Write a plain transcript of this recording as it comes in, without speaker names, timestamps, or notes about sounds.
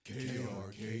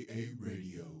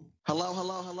Hello,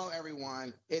 hello, hello,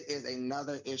 everyone. It is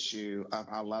another issue of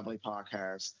our lovely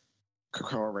podcast,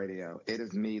 Kakora Radio. It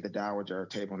is me, the Dowager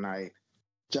Table Knight,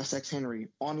 Just X Henry,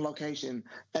 on location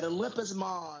at Olympus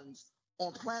Mons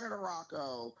on Planet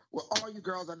Morocco, where all you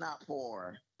girls are not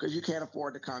poor because you can't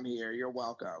afford to come here. You're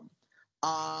welcome.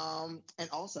 And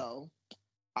also,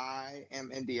 I am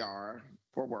in DR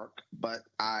for work, but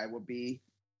I will be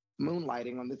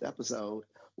moonlighting on this episode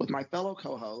with my fellow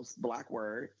co-host, Black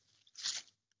Word.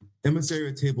 Emissary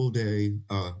of Table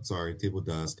Table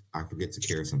Dusk. I forget to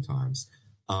care sometimes.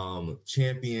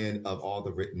 Champion of all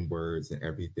the written words and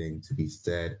everything to be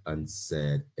said,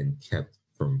 unsaid, and kept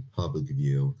from public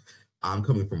view. I'm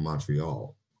coming from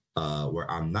Montreal, where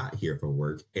I'm not here for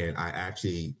work, and I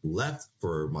actually left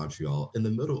for Montreal in the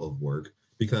middle of work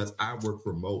because I work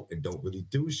remote and don't really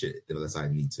do shit unless I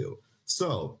need to.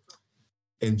 So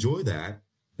enjoy that.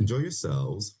 Enjoy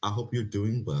yourselves. I hope you're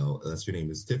doing well, unless your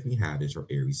name is Tiffany Haddish or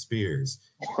Aries Spears,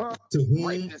 to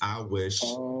whom I wish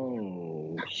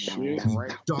the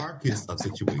darkest of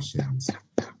situations,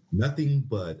 nothing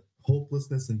but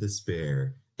hopelessness and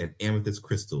despair and amethyst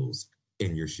crystals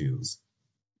in your shoes.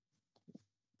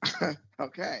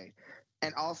 Okay.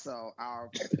 And also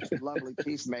our lovely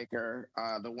peacemaker,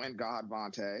 the wind god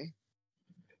Vontae.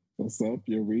 What's up?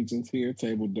 Your Regents here,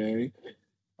 Table Day.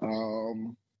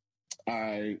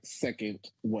 I second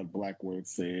what Blackwood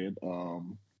said.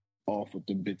 Off with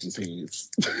the bitches' heads.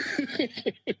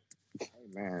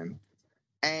 Amen.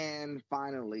 And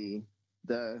finally,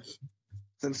 the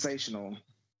sensational,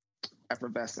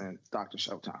 effervescent Dr.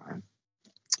 Showtime.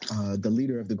 The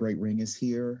leader of the Great Ring is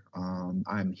here.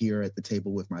 I'm here at the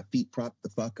table with my feet propped the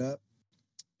fuck up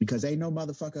because ain't no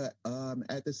motherfucker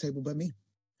at this table but me.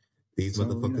 These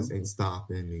motherfuckers ain't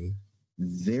stopping me.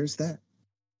 There's that.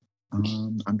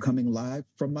 I'm coming live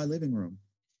from my living room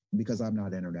because I'm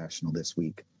not international this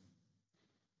week.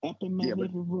 Up in my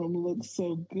living room looks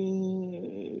so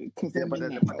good. But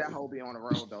that whole be on the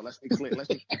road though. Let's be clear. Let's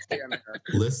be clear.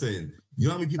 Listen, you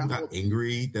know how many people got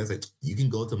angry? That's like, you can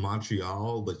go to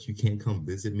Montreal, but you can't come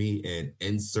visit me and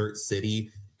insert city.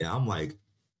 And I'm like,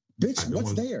 bitch,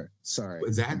 what's there? Sorry.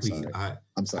 Exactly.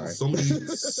 I'm sorry. So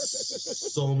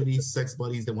many sex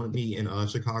buddies that wanted me in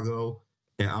Chicago,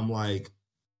 and I'm like,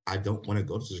 I don't want to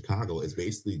go to Chicago. It's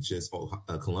basically just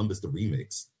Columbus the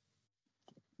remix.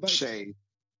 Shade.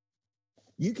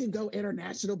 You can go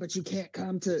international, but you can't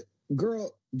come to.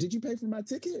 Girl, did you pay for my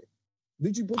ticket?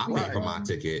 Did you book? I paid for my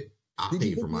ticket. I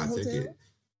paid for my ticket.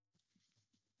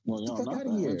 Well, y'all not that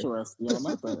interested. Y'all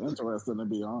not that interested, to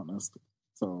be honest.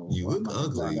 So you look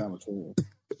ugly.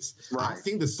 Right. I've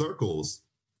seen the circles.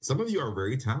 Some of you are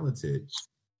very talented,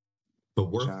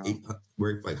 but worth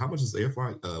like how much is air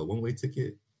flight? One-way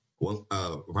ticket. Well,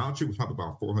 round trip was probably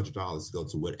about $400 to go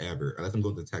to whatever. Unless I'm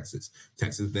going to Texas.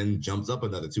 Texas then jumps up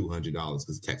another $200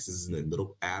 because Texas is in the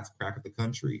middle ass crack of the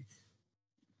country.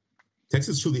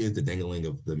 Texas truly is the dangling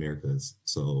of the Americas.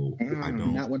 So I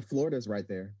don't. Not when Florida's right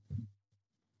there.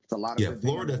 It's a lot of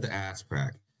Florida's the ass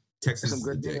crack. Texas some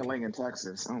good is the dangling in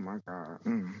Texas. Oh my god.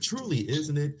 Truly,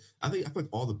 isn't it? I feel like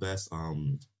all the best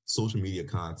social media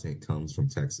content comes from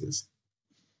Texas.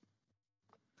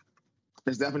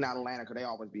 It's definitely not Atlanta because they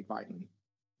always be fighting.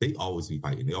 They always be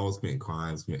fighting. They always committing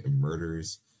crimes, committing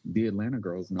murders. The Atlanta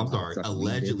girls know. I'm sorry,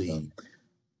 allegedly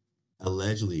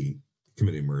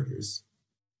committing murders.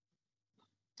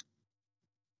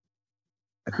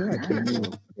 I feel like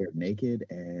they're naked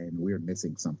and we're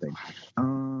missing something.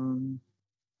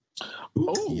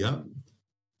 Yep.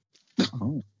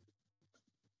 Oh.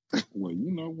 Well, you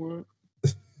know what?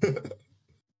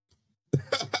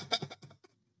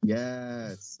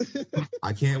 Yes.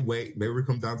 I can't wait. Maybe we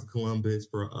come down to Columbus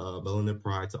for Melanin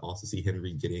Pride to also see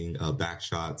Henry getting back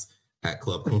shots at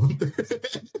Club Columbus.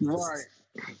 Right.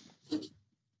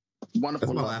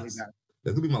 Wonderful. That's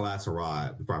gonna be my last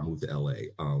hurrah before I move to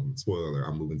LA. Spoiler alert,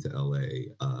 I'm moving to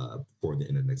LA before the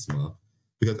end of next month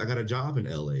because I got a job in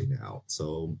LA now.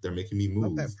 So they're making me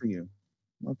move. Love that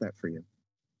for you.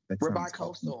 We're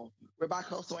bi-coastal. We're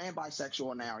bi-coastal and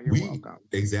bisexual now. You're welcome.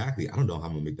 Exactly. I don't know how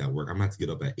I'm going to make that work. I'm going to have to get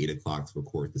up at 8 o'clock to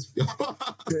record this video.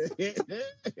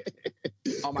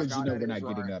 Oh my God. We're not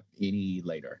getting up any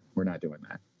later. We're not doing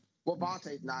that. Well,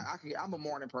 Vontae's not. I'm a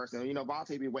morning person.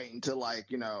 Vontae be waiting till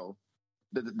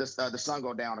the sun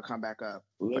go down to come back up.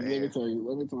 Let me tell you,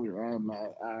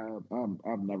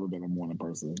 I've never been a morning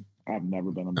person. I've never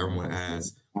been a morning person. Everyone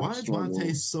asks, why is Vontae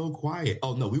Vontae so quiet?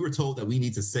 Oh no, we were told that we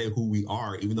need to say who we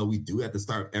are, even though we do at the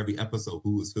start of every episode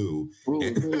who is who. We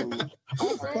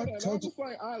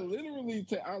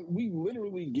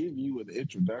literally give you an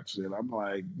introduction. I'm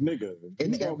like, nigga,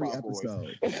 in every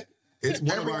episode. It's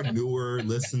one of our newer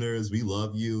listeners. We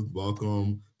love you.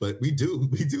 Welcome. But we do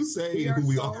say who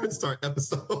we are to start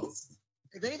episodes.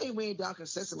 If anything we ain't done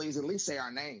consistently is at least say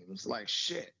our names. Like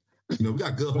shit. You know, we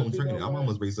got good home training. Our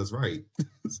mama's raised us right.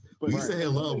 We say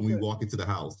hello when we walk into the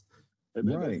house. And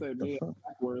then they say me and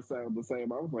Blackbird sound the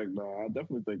same. I was like, no, I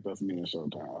definitely think that's me and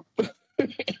Showtime.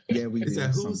 Yeah, we do.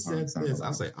 Who said this? I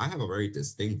was like, I have a very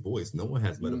distinct voice. No one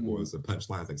has metaphors or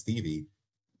punchlines like Stevie.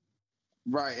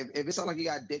 Right. If it sounds like you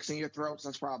got dicks in your throats,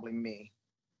 that's probably me.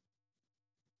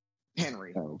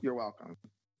 Henry, you're welcome.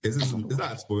 It's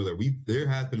not a spoiler. There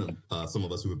have been some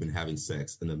of us who have been having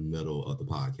sex in the middle of the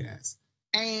podcast.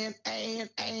 And. I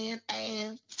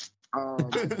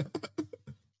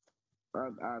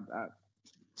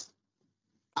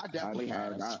definitely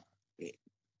have.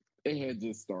 It had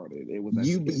just started. It was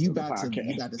you about to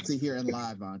sit here and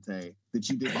lie, Vontae, that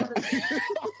you did not.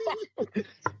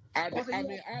 I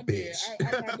did.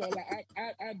 I'm not gonna lie.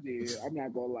 I did. I'm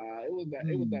not gonna lie. It was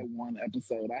that one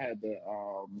episode. I had the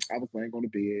I was laying on the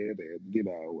bed, and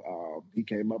he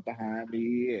came up behind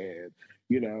me and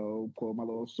pulled my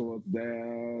little shorts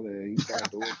down, and he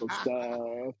started doing some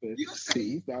stuff, and he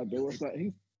started doing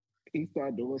something. He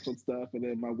started doing some stuff, and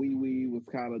then my wee was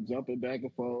kind of jumping back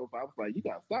and forth. I was like, "You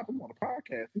gotta stop! I'm on a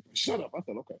podcast." He said, "Shut up!" I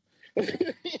said, "Okay."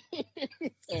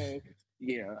 So,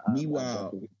 yeah.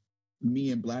 Meanwhile,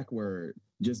 me and Blackbird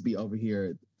just be over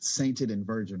here sainted and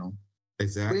virginal.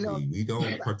 Exactly. We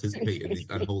don't participate in these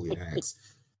unholy acts.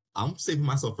 I'm saving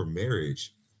myself for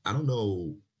marriage. I don't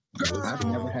know. I've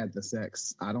never had the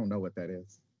sex. I don't know what that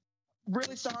is.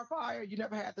 Really, Starfire? You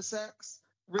never had the sex?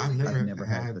 Really? I've never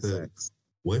had the sex.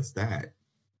 What's that?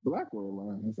 Blackbird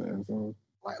line is asshole.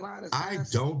 I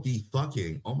don't be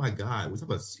fucking. Oh my god, what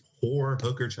type of whore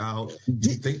hooker child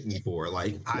do you think me for?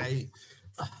 Like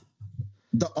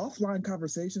the offline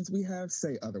conversations we have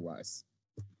say otherwise.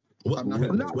 What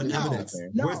evidence?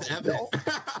 Where's the evidence?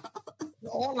 The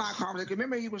online conversation.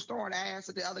 Remember he was throwing ass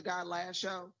at the other guy last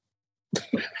show?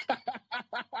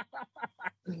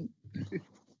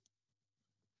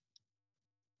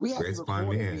 We have Greg's to fine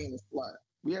record man. being a slut.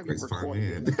 We have Greg's to fine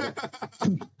record man.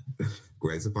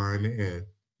 Greg's a fine man.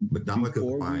 But Dominica's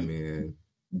a fine man.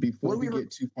 Before we get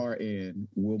too far in,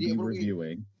 we'll be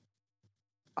reviewing.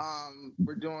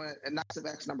 We're doing Knights of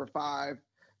X number 5,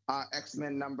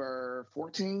 X-Men number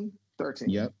 14, 13.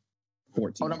 Yep.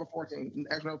 14. Oh, number 14.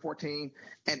 X-Men 14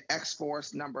 and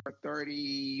X-Force number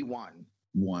 31.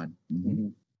 1. Mm-hmm.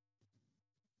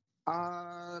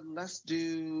 Let's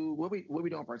do what we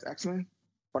doing first? X-Men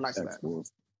or Knights of X?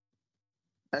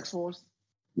 X-Force?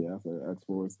 Yeah, I said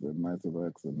X-Force, then Knights of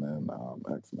X, and then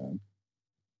X-Men.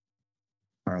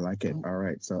 I like it. All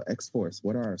right. So X-Force,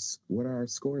 what are our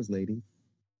scores, lady?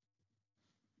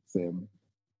 7.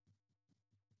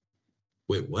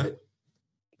 Wait, what?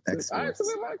 X-Force. I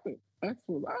actually liked it.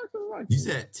 X-Force. I actually liked it. You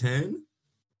said 10?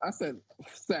 I said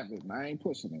 7. I ain't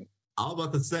pushing it. I was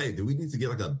about to say, do we need to get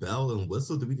like a bell and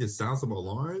whistle? Do we just sound some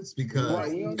alarms?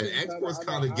 Because an X-Force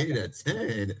kind of get it at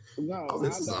 10. No,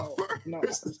 this is a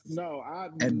first. No, I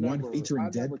and never, one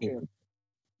featuring Deadpool.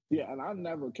 Yeah, and I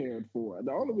never cared for it.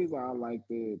 The only reason I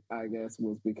liked it, I guess,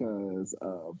 was because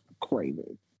of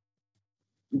Kraven.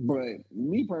 But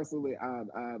me personally, I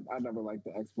never liked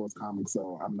the X-Force comics,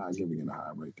 so I'm not giving it a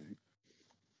high rating.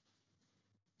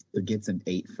 It gets an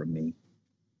 8 from me.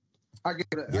 I give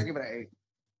it an 8.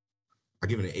 I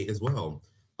give it an 8 as well.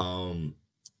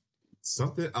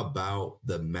 Something about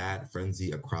the mad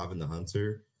frenzy of Kraven the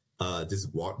Hunter, just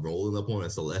rolling up on a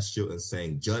Celestial and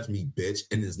saying, "Judge me, bitch,"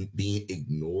 and is being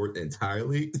ignored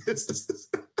entirely.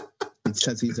 It's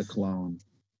because he's a clone.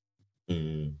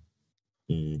 Oh,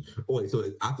 wait,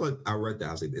 so I thought I read that.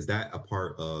 I was like, is that a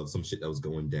part of some shit that was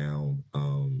going down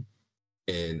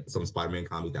in some Spider-Man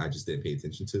comic that I just didn't pay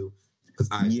attention to?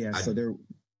 So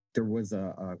there was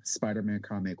a Spider-Man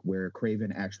comic where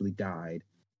Kraven actually died,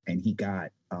 and he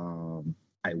got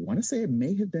I want to say it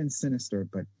may have been Sinister,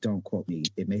 but don't quote me.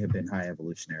 It may have been High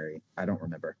Evolutionary. I don't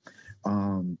remember.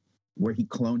 Where he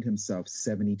cloned himself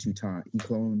 72 times. He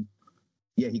cloned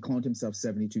himself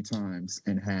 72 times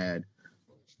and had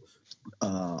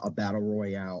a battle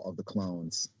royale of the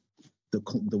clones.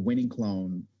 The winning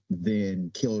clone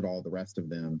then killed all the rest of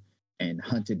them and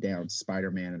hunted down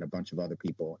Spider-Man and a bunch of other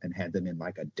people and had them in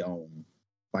like a dome,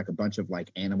 like a bunch of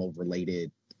like animal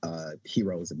related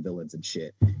heroes and villains and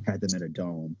shit, had them in a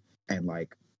dome and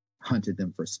like hunted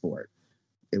them for sport.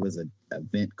 It was an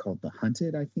event called The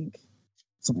Hunted, I think.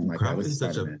 Something like that. He's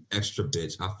such an extra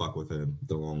bitch. I fuck with him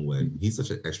the wrong way. He's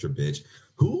such an extra bitch.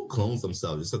 Who clones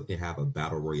themselves just so they can have a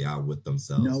battle royale with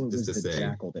themselves? No, it was the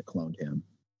Jackal that cloned him.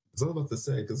 Because I was about to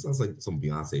say, because it sounds like some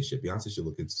Beyonce shit. Beyonce should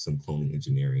look into some cloning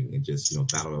engineering and just,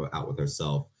 battle it out with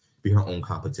herself, be her own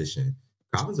competition.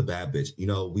 Craven's a bad bitch.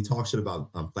 We talk shit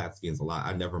about flat skins a lot.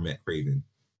 I never met Craven.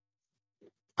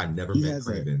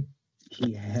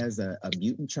 He has a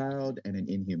mutant child and an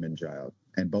inhuman child,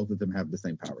 and both of them have the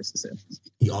same powers as him.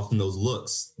 He often knows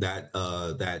looks that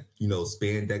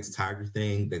spandex tiger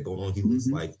thing that going on. He looks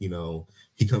like he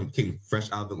came fresh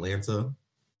out of Atlanta.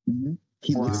 Mm-hmm.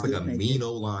 He looks like a naked. Mean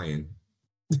old lion.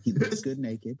 He looks good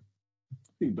naked.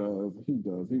 He does. He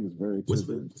was very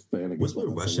What's with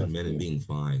Russian men and being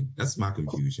fine? That's my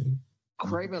confusion.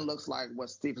 Craven looks like what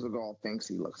Steve Seagal thinks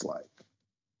he looks like.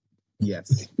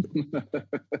 Yes.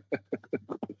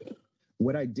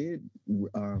 What I did,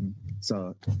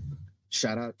 so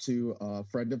shout out to a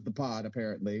friend of the pod,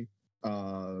 apparently,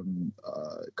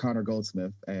 Connor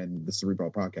Goldsmith and the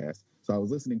Cerebral Podcast. So I was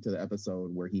listening to the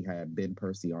episode where he had Ben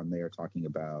Percy on there talking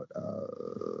about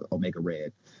Omega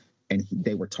Red, and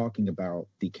they were talking about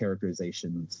the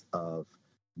characterizations of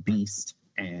Beast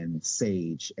and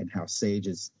Sage, and how Sage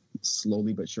is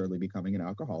slowly but surely becoming an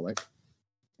alcoholic.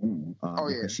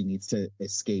 Because she needs to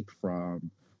escape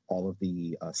from all of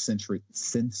the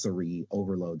sensory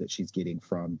overload that she's getting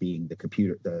from being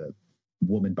the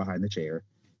woman behind the chair,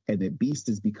 and that Beast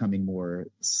is becoming more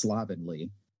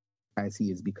slovenly as he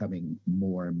is becoming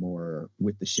more and more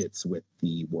with the shits with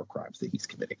the war crimes that he's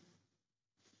committing.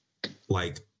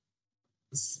 Like,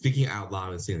 speaking out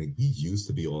loud and saying, like, he used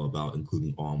to be all about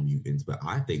including all mutants, but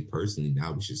I think personally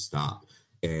now we should stop.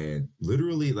 And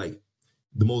literally, like,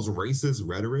 the most racist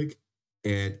rhetoric,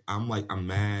 and I'm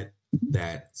mad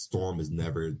that Storm is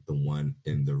never the one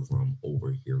in the room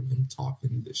overhearing him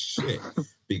talking this shit,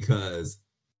 because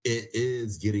it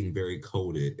is getting very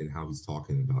coded in how he's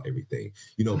talking about everything.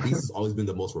 Beast has always been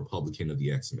the most Republican of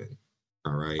the X-Men.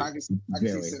 All right. I can see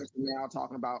Sinister now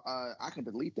talking about, I can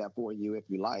delete that for you if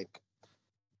you like.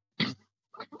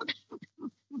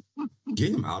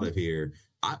 Get him out of here.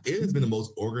 It has been the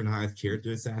most organized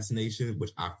character assassination,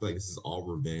 which I feel like this is all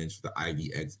revenge for the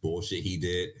IVX bullshit he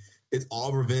did. It's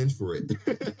all revenge for it.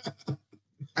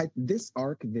 This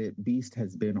arc that Beast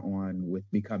has been on, with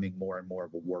becoming more and more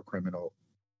of a war criminal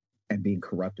and being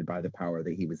corrupted by the power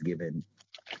that he was given,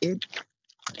 it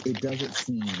doesn't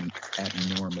seem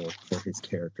abnormal for his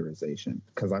characterization,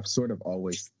 because I've sort of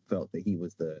always felt that he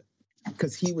was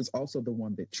because he was also the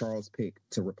one that Charles picked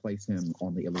to replace him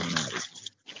on the Illuminati.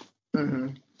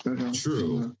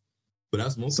 True, but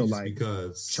that's mostly just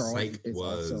because Charles is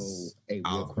also a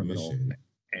war criminal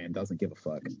and doesn't give a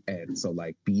fuck, and so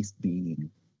like Beast being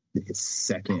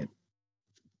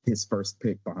his first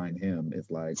pick behind him is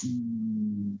like.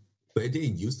 But it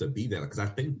didn't used to be that, because I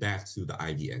think back to the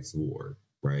IVX war,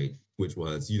 right? Which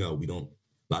was, a lot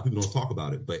of people don't talk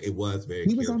about it, but it was very.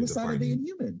 He was on the side of the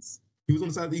Inhumans. He was on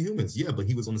the side of the Humans, yeah, but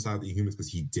he was on the side of the Humans because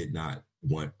he did not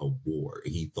want a war.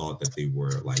 He thought that they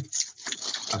were like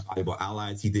valuable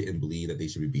allies. He didn't believe that they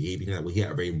should be behaving that way. He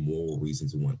had a very moral reason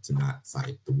to want to not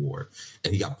fight the war,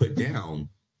 and he got put down.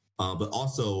 But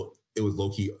also, it was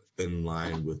low-key in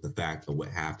line with the fact of what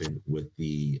happened with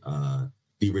the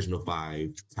original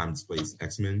 5 time space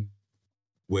X-Men,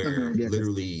 where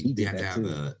literally they had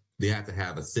to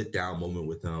have a sit down moment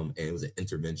with him, and it was an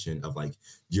intervention of like,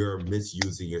 you're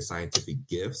misusing your scientific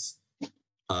gifts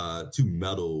to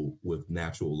meddle with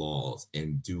natural laws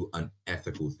and do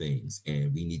unethical things,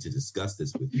 and we need to discuss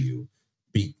this with you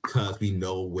because we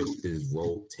know what this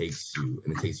road takes you,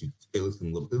 and it's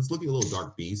looking a little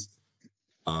dark beast,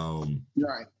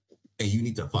 right? And you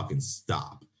need to fucking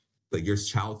stop. Like, your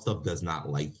child stuff does not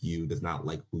like you, does not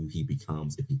like who he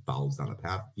becomes if he follows down a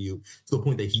path with you, to the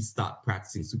point that he stopped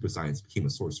practicing super science, became a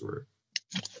sorcerer.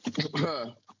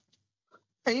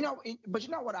 And but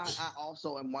what I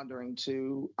also am wondering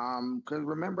too, because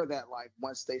remember that, like,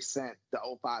 once they sent the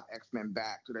 05 X-Men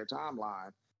back to their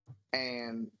timeline,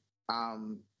 and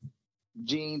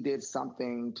Jean did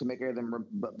something to make them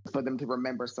for them to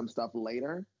remember some stuff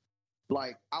later.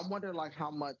 Like, I wonder, like, how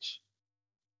much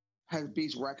has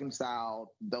Beast reconciled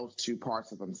those two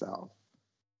parts of himself?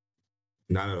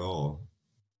 Not at all.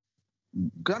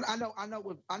 Cause I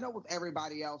know with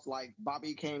everybody else, like,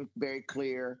 Bobby came very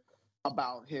clear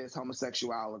about his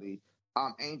homosexuality.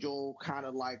 Angel kind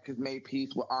of like has made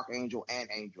peace with Archangel and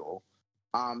Angel.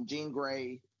 Jean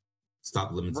Grey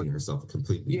stopped limiting herself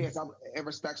completely. Yes, it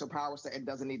respects her power set and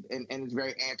doesn't need and is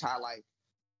very anti, like,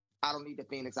 I don't need the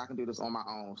Phoenix. I can do this on my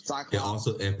own. Cyclops. It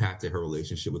also impacted her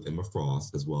relationship with Emma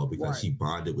Frost as well, because she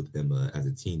bonded with Emma as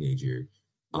a teenager,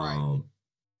 and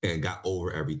got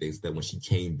over everything. So that when she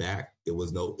came back, it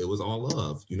was all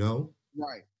love,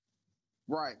 Right.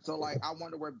 Right. So like I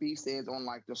wonder where Beast is on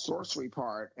like the sorcery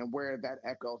part and where that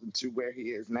echoes into where he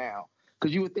is now.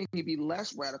 Because you would think he'd be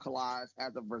less radicalized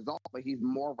as a result, but he's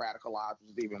more radicalized,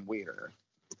 which is even weirder.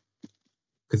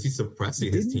 Because he's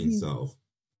suppressing his teen self.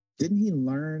 Didn't he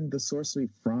learn the sorcery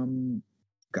from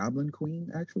Goblin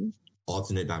Queen, actually?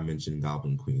 Alternate dimension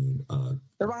Goblin Queen.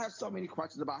 Everyone has so many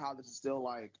questions about how this is still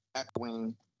like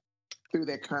echoing through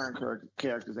their current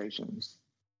characterizations.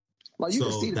 Like you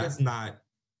can see that's not.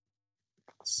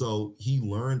 So he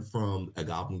learned from a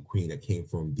Goblin Queen that came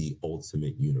from the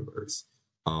Ultimate Universe.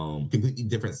 Completely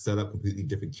different setup, completely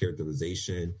different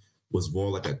characterization. Was more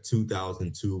like a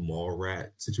 2002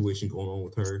 Mallrat situation going on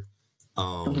with her.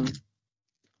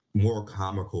 More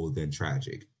comical than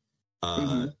tragic.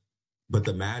 But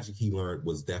the magic he learned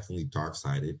was definitely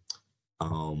dark-sided.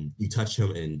 You touch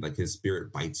him and like his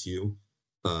spirit bites you.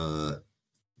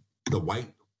 The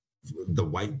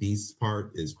white beast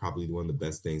part is probably one of the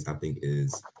best things I think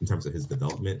is in terms of his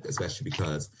development, especially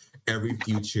because every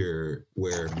future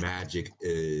where magic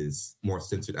is more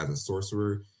centered as a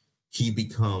sorcerer, he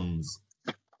becomes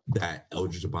that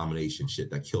Eldritch Abomination shit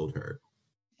that killed her.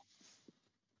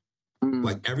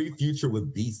 Like every future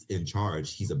with Beast in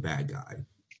charge, he's a bad guy.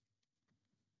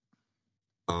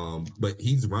 But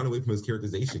he's run away from his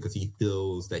characterization because he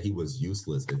feels that he was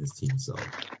useless in his team self.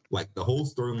 Like the whole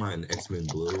storyline in X-Men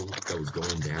Blue that was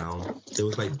going down, it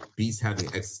was like Beast having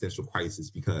an existential crisis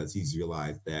because he's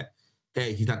realized that,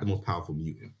 hey, he's not the most powerful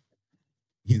mutant.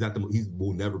 He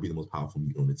will never be the most powerful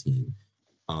mutant on the team.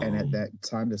 And at that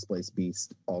time, Displaced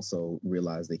Beast also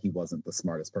realized that he wasn't the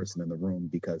smartest person in the room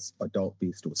because Adult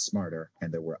Beast was smarter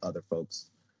and there were other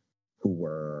folks who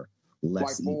were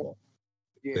less evil.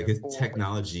 Yeah, like his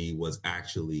technology was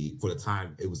actually, for the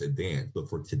time, it was advanced. But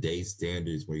for today's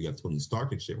standards, where you have Tony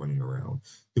Stark and shit running around,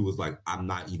 he was like, I'm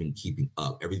not even keeping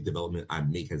up. Every development I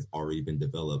make has already been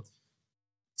developed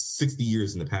 60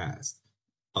 years in the past.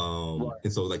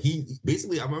 And so like he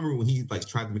basically, I remember when he like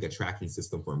tried to make a tracking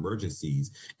system for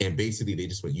emergencies, and basically they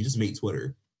just went, you just made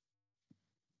Twitter.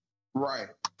 Right.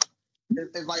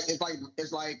 It's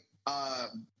like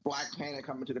Black Panther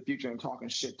coming to the future and talking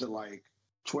shit to like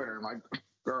Twitter, like,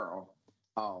 girl,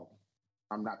 oh,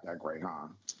 I'm not that great, huh?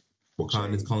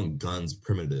 Wakanda's calling guns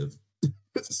primitive.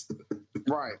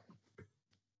 Right.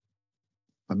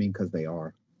 I mean, because they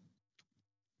are.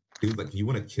 Dude, like, if you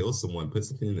want to kill someone, put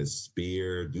something in a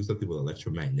spear, do something with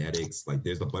electromagnetics. Like,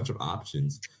 there's a bunch of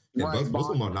options. And most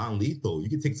of them are non-lethal. You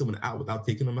can take someone out without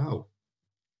taking them out.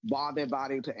 Bond their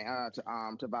body to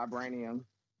vibranium.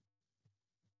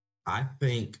 I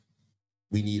think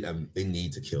they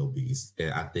need to kill Beast.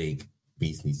 And I think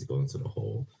Beast needs to go into the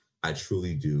hole. I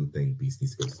truly do think Beast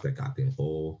needs to go into that goddamn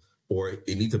hole. Or it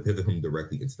needs to pivot him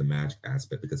directly into the magic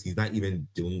aspect because he's not even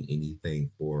doing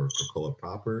anything for Krakoa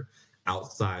proper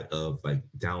outside of like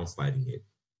downsliding it.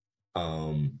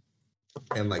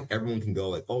 And like everyone can go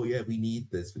like, oh yeah, we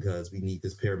need this because we need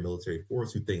this paramilitary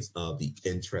force who thinks of the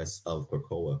interests of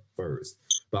Krakoa first.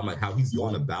 But I'm like, how he's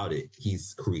going about it,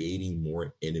 he's creating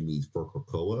more enemies for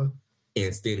Krakoa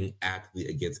and standing actively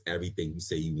against everything you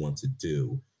say you want to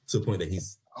do, to the point that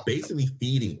he's basically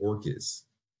feeding Orcus.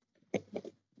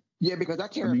 Yeah, because I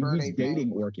can't remember. He's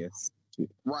dating Orcus.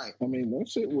 Right. I mean, that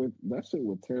shit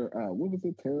with Terra. What was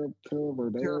it? Terra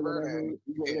Verde. Terra Verde.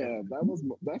 Yeah,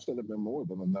 that should have been more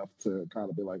than enough to kind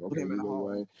of be like, okay, either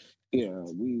way, yeah,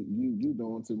 you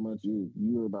doing too much.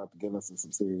 You're about to get us in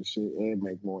some serious shit and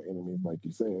make more enemies, like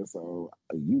you said. So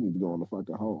you need to go in the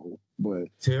fucking hole. But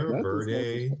Terra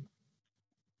Verde,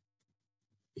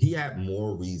 he had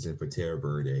more reason for Terra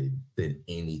Verde than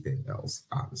anything else.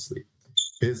 Honestly,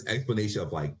 his explanation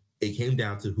of like it came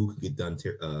down to who could get done.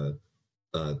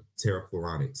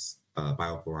 Terrafloronics,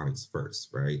 biofloronics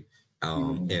first, right?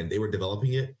 And they were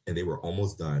developing it and they were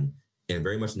almost done. And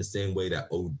very much in the same way that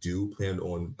Odu planned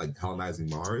on like colonizing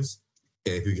Mars.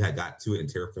 And if we had got to it and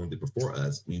terraformed it before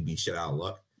us, we'd be shit out of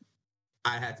luck.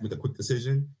 I had to make a quick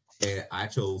decision and I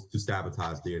chose to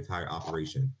sabotage the entire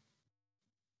operation.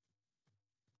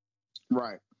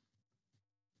 Right.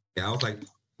 And I was like,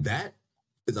 that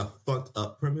is a fucked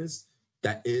up premise.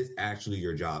 That is actually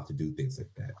your job to do things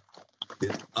like that.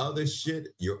 This other shit,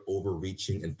 you're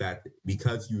overreaching. In fact,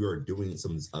 because you are doing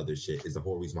some of this other shit is the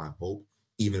whole reason why Hope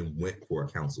even went for a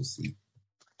council seat.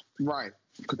 Right.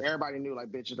 Because everybody knew, like,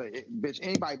 bitch,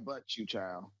 anybody but you,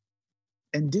 child.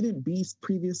 And didn't Beast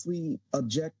previously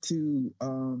object to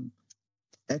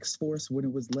X-Force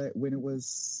when was that? When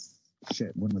was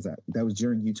that? That was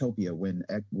during Utopia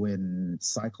when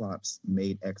Cyclops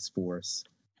made X-Force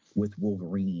with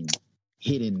Wolverine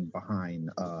hidden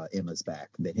behind Emma's back,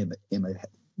 that Emma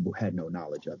had no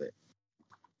knowledge of it.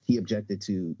 he objected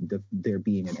to there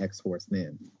being an X-Force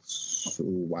then. So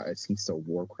why is he so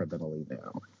war criminally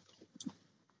now?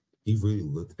 He really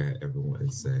looked at everyone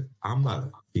and said, I'm not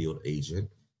a field agent.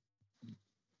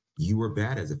 You were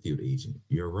bad as a field agent.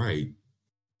 You're right.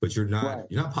 But you're not. Right.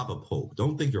 You're not Papa Pope.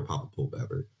 Don't think you're Papa Pope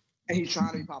ever. And he's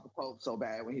trying to be Papa Pope so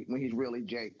bad when he's really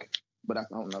Jake. But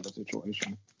that's a whole other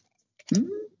situation. Mm-hmm.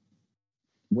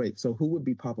 Wait, so who would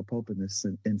be Papa Pope in this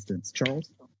instance?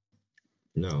 Charles?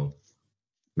 No.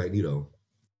 Magneto.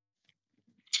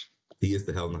 He is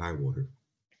the hell in the high water.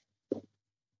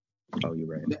 Oh, you're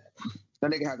right.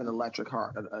 That nigga has an electric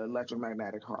heart, an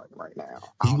electromagnetic heart right now.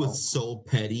 He was so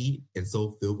petty and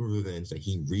so filled with revenge that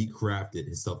he recrafted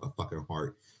himself a fucking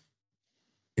heart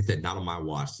and said, not on my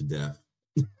watch, to death.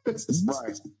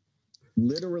 Right.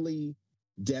 Literally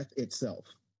death itself.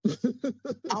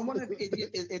 I wonder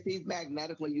if he's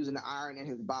magnetically using the iron in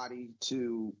his body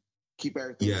to keep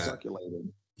everything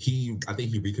circulating. I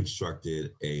think he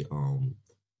reconstructed a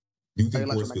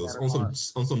using force fields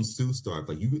on some Sue stuff.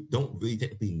 Like, you don't really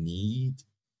technically need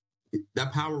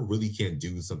that power. Really can't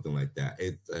do something like that.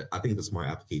 I think it's a smart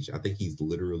application. I think he's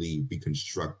literally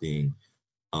reconstructing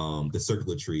the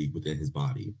circuitry within his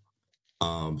body.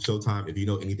 Showtime, if you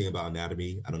know anything about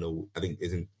anatomy, I don't know. I think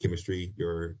isn't chemistry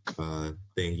your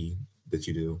thingy that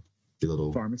you do? Your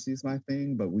little pharmacy is my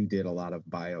thing, but we did a lot of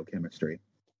biochemistry.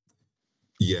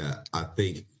 Yeah, I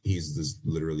think he's just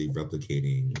literally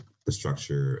replicating the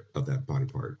structure of that body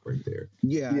part right there.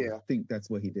 Yeah. I think that's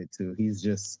what he did too. He's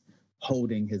just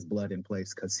holding his blood in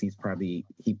place because he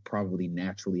probably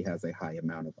naturally has a high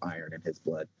amount of iron in his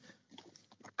blood.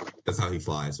 That's how he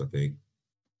flies, I think.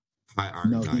 High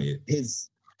iron diet. His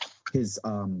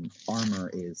armor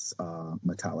is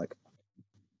metallic,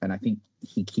 and I think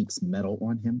he keeps metal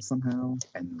on him somehow,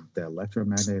 and the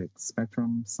electromagnetic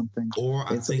spectrum something. Or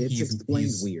I think it's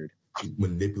explained weird.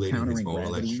 Manipulating his own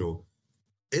electro.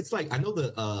 It's like, I know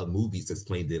the movies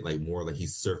explained it like more like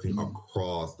he's surfing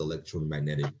across the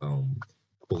electromagnetic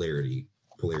polarity,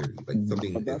 like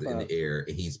something is in the air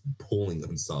and he's pulling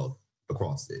himself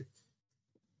across it.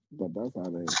 But that's how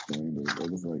they explained it.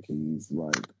 It was like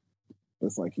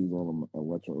it's like he's on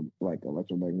an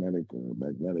electromagnetic or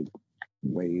magnetic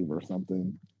wave or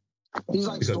something. He's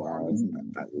like he's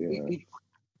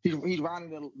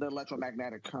riding the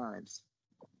electromagnetic currents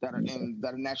that are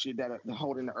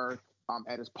holding the Earth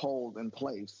at its poles in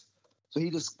place. So he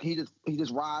just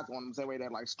rides on the same way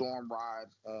that like Storm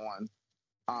rides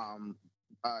on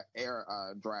air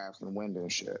drafts and wind and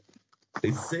shit.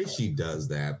 They say she does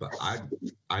that, but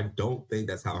I don't think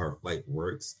that's how her flight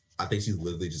works. I think she's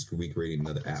literally just recreating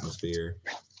another atmosphere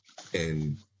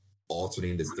and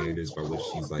altering the standards by which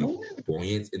she's like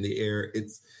buoyant in the air.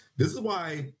 This is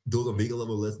why those Omega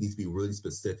level lists need to be really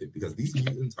specific, because these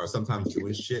mutants are sometimes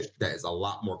doing shit that is a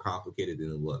lot more complicated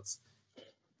than it looks.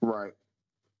 Right.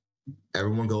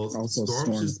 Everyone goes, also,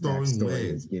 Storm's just throwing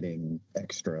wind. Is getting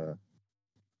extra.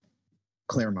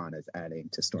 Claremont is adding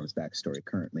to Storm's backstory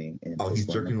currently. He's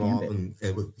jerking off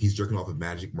he's jerking off of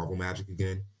Marvel Magic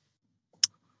again.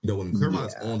 You know, when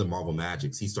Claremont's on the Marvel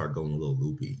Magics, he started going a little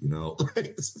loopy, you know?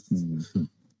 Mm-hmm.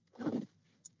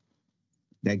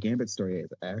 That Gambit story is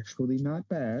actually not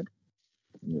bad.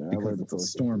 Yeah, because it's a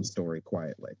Storm story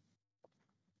quietly.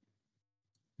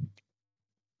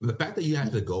 The fact that you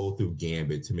have to go through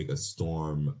Gambit to make a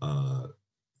Storm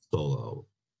solo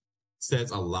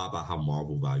says a lot about how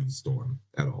Marvel values Storm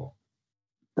at all.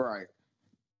 Right.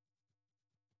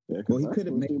 Yeah, well, he could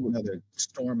have made another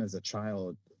Storm as a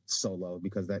child solo,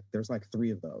 because there's like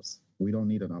 3 of those. We don't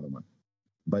need another one.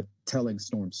 But telling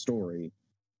Storm's story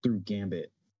through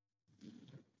Gambit,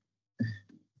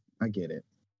 I get it.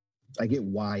 I get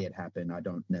why it happened. I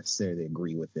don't necessarily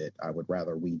agree with it. I would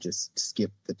rather we just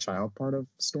skip the child part of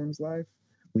Storm's life.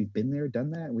 We've been there,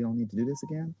 done that. We don't need to do this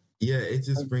again. Yeah, it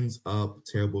just brings up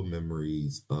terrible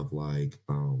memories of like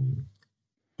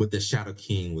what the Shadow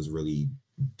King was really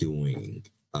doing.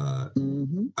 A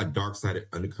dark-sided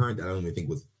undercurrent that I don't even think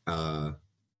was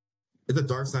it's a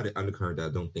dark-sided undercurrent that I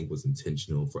don't think was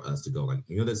intentional for us to go like,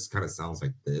 you know, this kind of sounds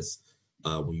like this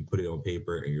when you put it on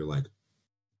paper and you're like,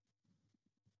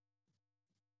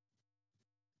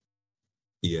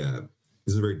 yeah,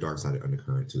 this is a very dark-sided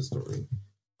undercurrent to the story.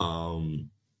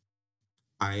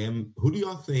 Who do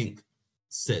y'all think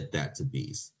said that to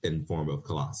Beast in form of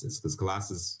Colossus? Because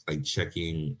Colossus like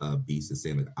checking Beast and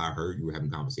saying like, I heard you were having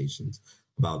conversations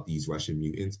about these Russian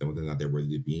mutants and whether or not they're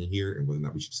worthy of being here and whether or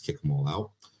not we should just kick them all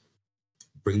out.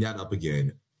 Bring that up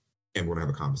again and we're gonna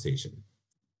have a conversation.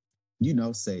 You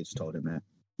know Sage told him that.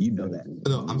 You know that.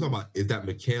 No, I'm talking about, is that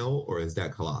Mikhail or is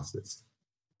that Colossus?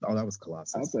 Oh, that was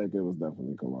Colossus. I think it was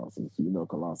definitely Colossus. You know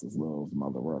Colossus loves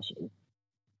Mother Russia.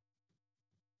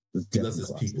 He loves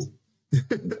his people.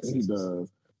 He does.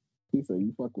 He said,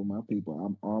 "You fuck with my people,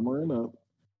 I'm armoring up,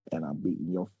 and I'm beating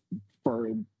your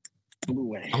furry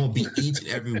blue ass. I'm gonna beat each and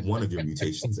every one of your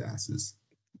mutations asses.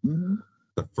 Mm-hmm.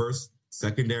 The first,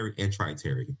 secondary, and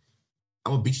tritary.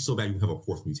 I'm gonna beat you so bad you have a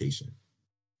fourth mutation."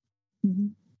 Mm-hmm.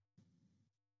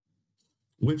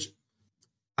 Which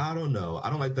I don't know. I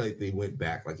don't like that they went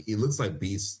back. Like it looks like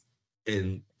Beast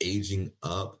in aging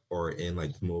up or in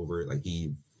like come over, like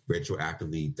he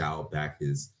retroactively dialed back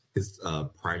his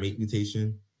primate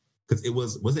mutation. Because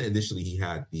wasn't initially he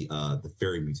had the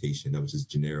fairy mutation that was just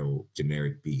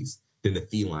generic Beast, then the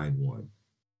feline one.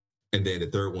 And then the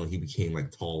third one he became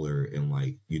like taller and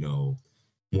like,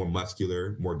 more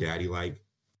muscular, more daddy like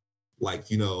like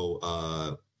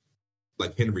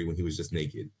Henry when he was just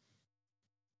naked.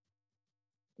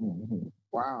 Mm-hmm.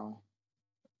 Wow.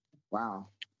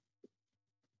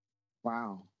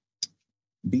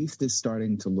 Beast is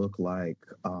starting to look like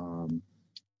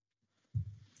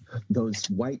those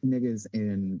white niggas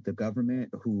in the government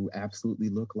who absolutely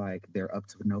look like they're up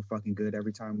to no fucking good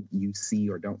every time you see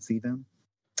or don't see them.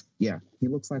 Yeah, he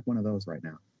looks like one of those right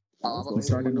now. He's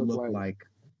starting to look like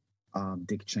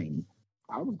Dick Cheney.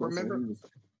 I was gonna Remember? say he was.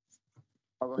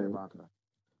 Go ahead, Vodka.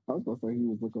 I was gonna say he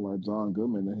was looking like John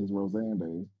Goodman in his Roseanne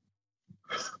days.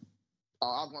 I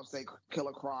was gonna say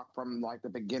Killer Croc from like the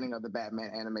beginning of the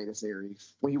Batman animated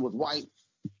series when he was white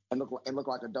and looked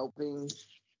like a doping.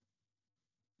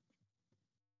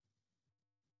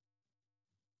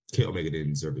 K Omega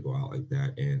didn't deserve to go out like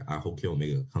that, and I hope K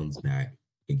Omega comes back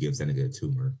and gives Seneca a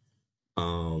tumor.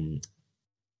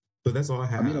 But that's all I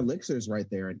have. I mean, Elixir's right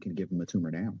there and can give him a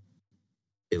tumor now.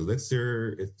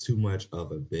 Elixir is too much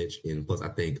of a bitch, and plus, I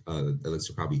think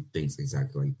Elixir probably thinks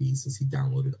exactly like Beast since he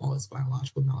downloaded all his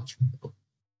biological knowledge from him.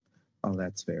 Oh,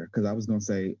 that's fair. Because I was going to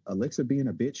say, Elixir being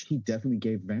a bitch, he definitely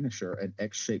gave Vanisher an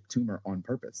X-shaped tumor on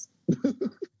purpose.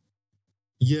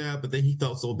 Yeah, but then he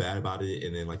felt so bad about it,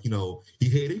 and then he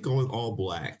hated going all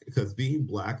black because being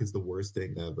black is the worst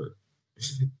thing ever.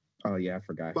 Oh yeah, I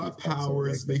forgot. My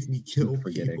powers make me kill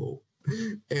people,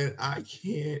 and I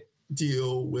can't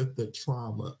deal with the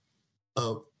trauma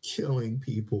of killing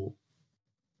people.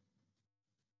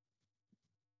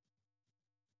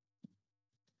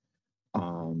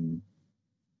 All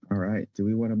right. Do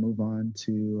we want to move on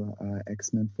to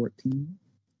X-Men 14?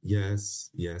 Yes,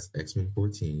 X-Men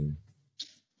 14.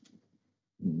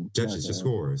 Judges your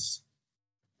scores.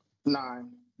 9.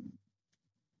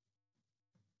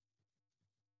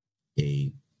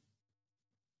 8.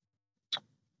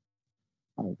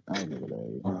 I'll give it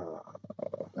 8.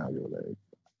 I'll give it 8.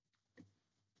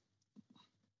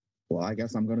 Well, I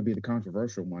guess I'm going to be the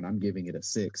controversial one. I'm giving it a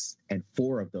 6, and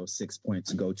 4 of those 6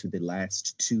 points go to the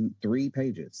last 3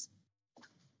 pages.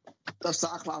 The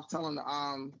Cyclops telling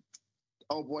the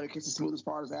old boy to kiss the smoothest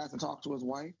part of his ass and talk to his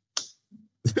wife.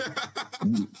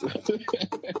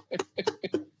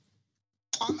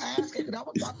 I'm asking. That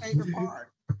was my favorite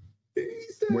part.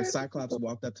 Where Cyclops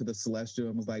walked up to the Celestial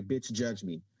and was like, "Bitch, judge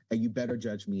me, and you better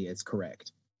judge me as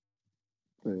correct."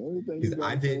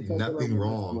 I did nothing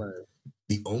wrong.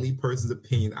 The only person's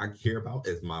opinion I care about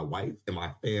is my wife and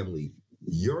my family.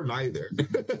 You're neither.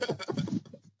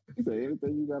 He said,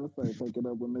 anything you gotta say, take it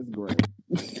up with Miss Gray.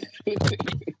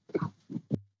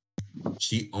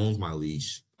 She owns my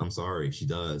leash. I'm sorry, she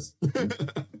does.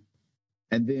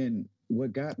 And then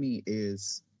what got me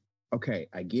is, okay,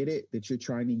 I get it that you're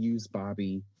trying to use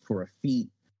Bobby for a feat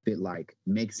that like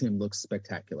makes him look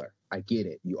spectacular. I get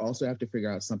it. You also have to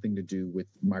figure out something to do with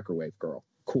Microwave Girl.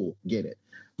 Cool, get it.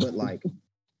 But like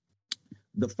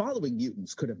the following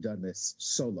mutants could have done this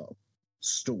solo: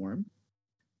 Storm,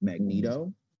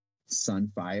 Magneto,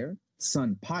 Sunfire,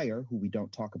 Sunpyre, who we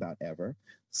don't talk about ever,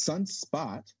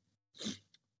 Sunspot,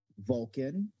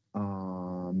 Vulcan.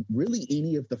 Really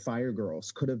any of the Fire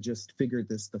Girls could have just figured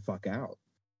this the fuck out.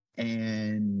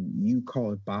 And you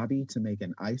called Bobby to make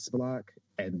an ice block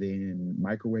and then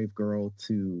Microwave Girl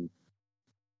to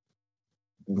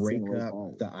break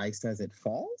up the ice as it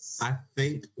falls? I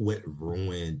think what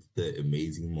ruined the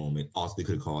amazing moment, also they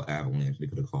could have called Avalanche, they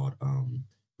could have called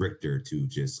Richter to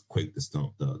just quake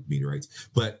the meteorites.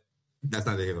 But that's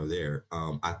not here nor there.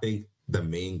 I think the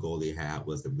main goal they had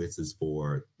was this is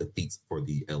for the feats for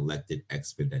the elected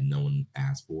X-Men that no one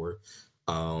asked for.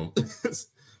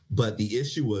 But the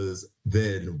issue was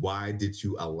then why did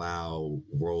you allow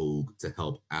Rogue to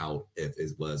help out if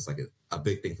it was like a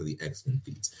big thing for the X-Men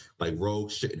feats? Like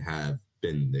Rogue shouldn't have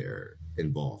been there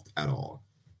involved at all.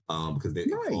 Because they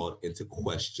called into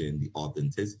question the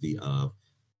authenticity of,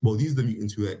 well, these are the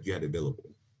mutants you had available.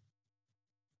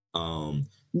 I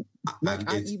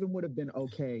even would have been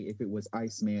okay if it was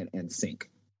Iceman and Sync.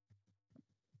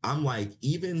 I'm like,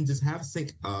 even just have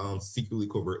Sync secretly,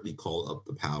 covertly call up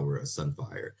the power of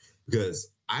Sunfire, because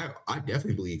I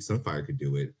definitely believe Sunfire could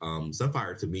do it.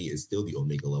 Sunfire to me is still the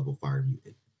Omega level fire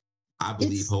mutant. I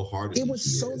believe wholeheartedly it was he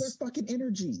solar is. fucking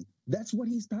energy. That's what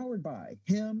he's powered by.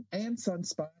 Him and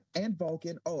Sunspot and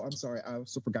Vulcan. Oh, I'm sorry, I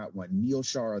also forgot one. Neil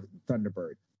Shar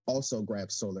Thunderbird also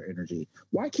grabs solar energy.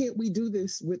 Why can't we do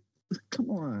this with? Come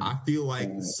on. I feel like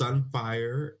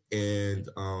Sunfire and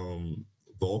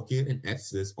Vulcan and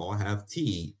Exodus all have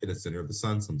T in the center of the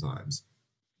sun sometimes.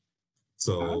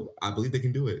 So I believe they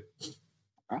can do it.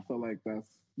 I feel like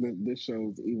this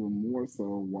shows even more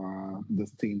so why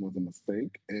this team was a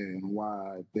mistake and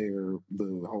why the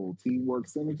whole teamwork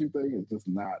synergy thing is just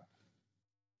not.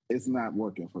 It's not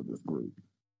working for this group.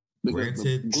 Because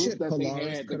the group that they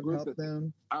had,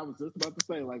 them. I was just about to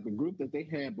say, like the group that they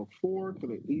had before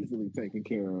could have easily taken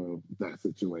care of that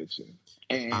situation.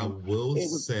 And I will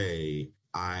say,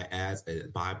 as a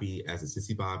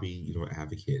sissy Bobby,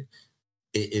 advocate,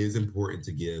 it is important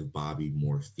to give Bobby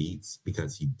more feats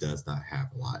because he does not have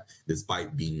a lot,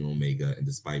 despite being Omega and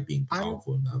despite being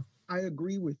powerful enough. I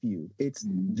agree with you. It's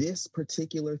this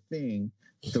particular thing,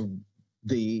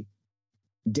 the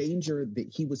danger that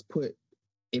he was put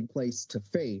in place to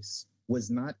face was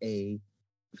not a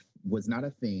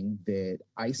thing that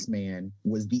Iceman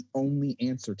was the only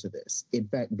answer to this. In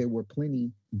fact, there were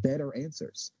plenty better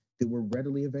answers that were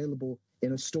readily available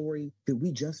in a story that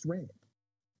we just read.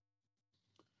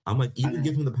 I'm like, even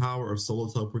give him the power of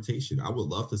solo teleportation. I would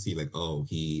love to see, like,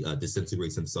 he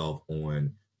disintegrates himself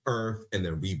on Earth and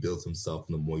then rebuilds himself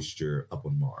in the moisture up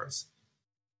on Mars.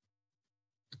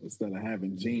 Instead of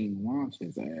having Jean launch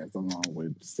his ass along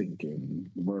with Sync and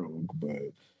Rogue, but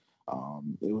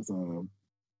it was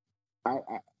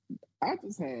I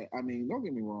just had. I mean, don't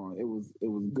get me wrong. It was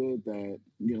good that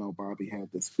Bobby had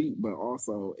this feat, but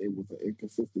also it was an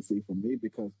inconsistency for me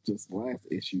because just last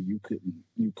issue you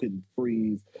couldn't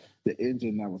freeze the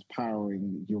engine that was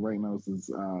powering Uranos's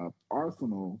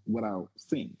arsenal without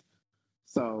Sync.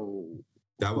 So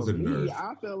that was a nerve.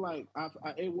 I feel like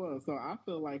it was. So I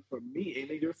feel like for me, and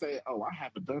then you're saying, "Oh, I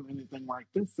haven't done anything like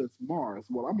this since Mars."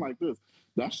 Well, I'm like this.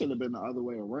 That should have been the other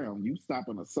way around. You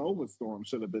stopping a solar storm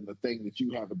should have been the thing that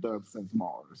you haven't done since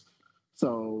Mars.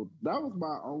 So that was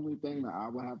my only thing that I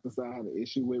would have to say I had an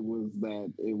issue with was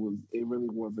that it really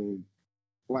wasn't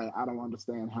like I don't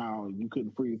understand how you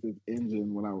couldn't freeze this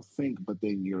engine without Sync, but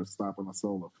then you're stopping a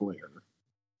solar flare.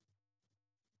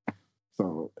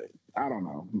 So I don't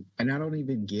know. And I don't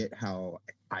even get how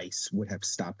ice would have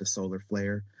stopped a solar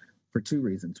flare for two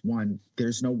reasons. One,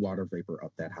 there's no water vapor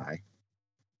up that high.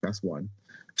 That's one.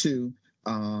 Two,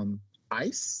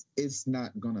 ice is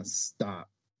not going to stop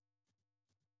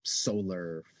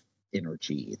solar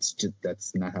energy. It's just,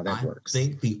 that's not how that works. I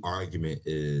think the argument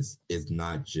is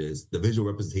not just the visual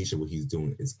representation of what he's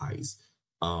doing is ice.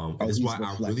 That's why I'm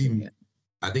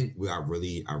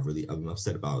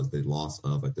upset about is the loss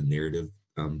of like the narrative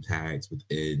tags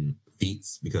within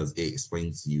feats because it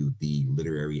explains to you the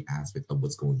literary aspect of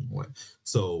what's going on.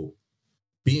 So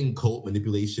being cold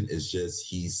manipulation is just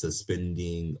he's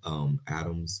suspending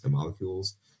atoms and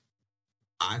molecules.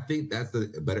 I think that's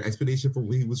a better explanation for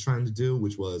what he was trying to do,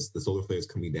 which was the solar flares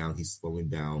coming down. He's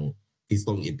slowing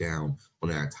it down on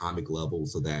an atomic level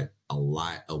so that a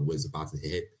lot of what's about to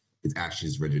hit is actually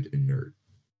just rendered inert.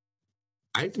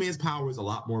 Iceman's power is a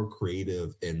lot more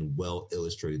creative and well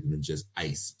illustrated than just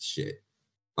ice shit.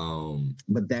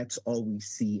 But that's all we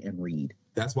see and read.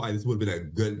 That's why this would have been a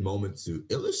good moment to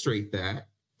illustrate that.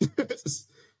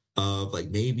 Of like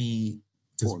maybe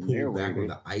just pull back on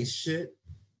the ice shit.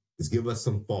 Just give us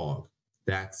some fog.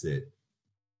 That's it.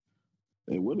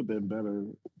 It would have been better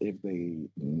if they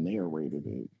narrated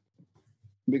it.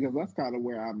 Because that's kind of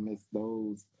where I miss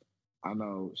those. I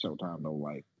know Showtime don't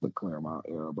like the Claremont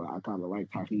era, but I kind of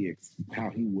liked how he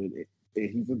would.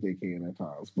 He's a dickhead at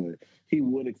times, but he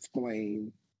would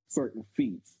explain certain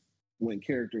feats when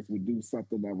characters would do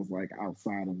something that was like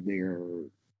outside of their,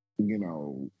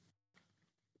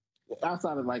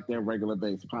 outside of like their regular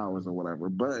base powers or whatever.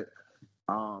 But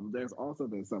there's also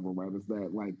been several writers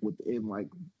that like within like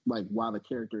while the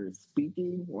character is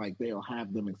speaking, like they'll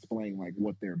have them explain like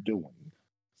what they're doing.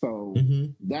 So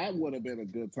that would have been a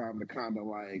good time to kind of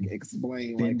like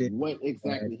explain like what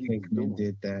exactly he was doing.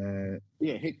 Did that.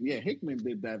 Yeah, Hickman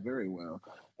did that very well.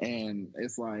 And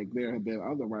it's like there have been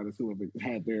other writers who have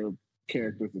had their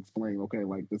characters explain, okay,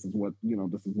 like this is what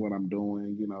I'm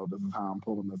doing, this is how I'm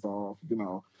pulling this off,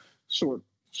 short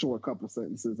couple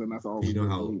sentences, and that's all we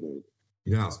needed.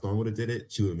 You know how Storm would have did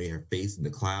it? She would have made her face in the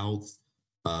clouds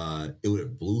it would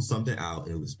have blew something out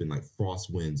and it would have been like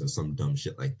frost winds or some dumb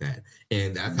shit like that.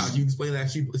 And that's how you explain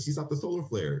that she stopped the solar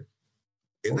flare.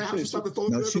 Isn't that how she stopped the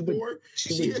solar flare before?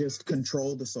 She would just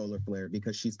control the solar flare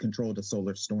because she's controlled a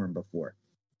solar storm before.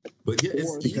 But yeah,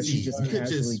 it's because easy. she just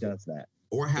casually does that.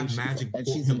 Or have magic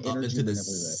pull him up into the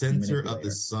center of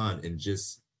the sun and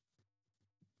just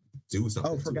do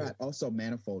something. Oh, forgot. Also,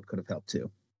 Manifold could have helped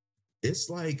too. It's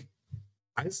like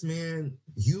Iceman,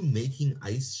 you making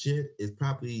ice shit is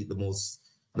probably the most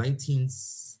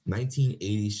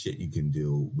 1980s shit you can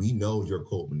do. We know you're a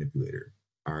cold manipulator.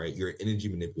 All right. You're an energy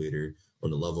manipulator on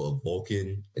the level of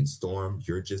Vulcan and Storm.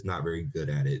 You're just not very good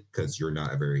at it because you're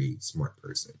not a very smart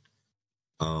person.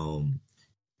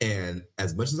 And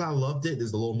as much as I loved it,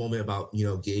 there's a little moment about, you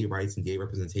know, gay rights and gay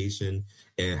representation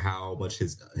and how much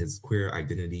his queer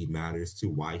identity matters to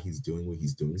why he's doing what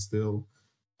he's doing still.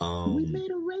 We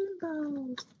made a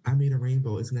rainbow. I made a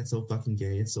rainbow. Isn't that so fucking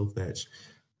gay? It's so fetch.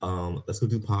 Let's go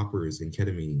do poppers and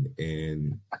ketamine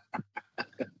and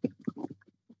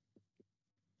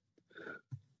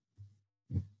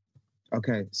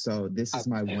okay, so this is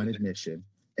my one admission.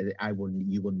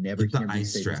 You will never hear me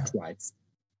say this twice.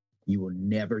 You will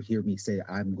never hear me say,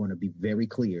 I'm going to be very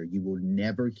clear. You will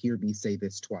never hear me say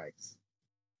this twice.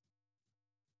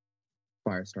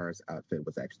 Firestar's outfit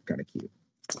was actually kind of cute.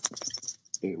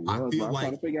 It was. I feel like,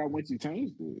 trying to figure out when she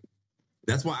changed it.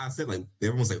 That's why I said, like,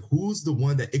 everyone's like, who's the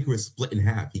one that Icarus split in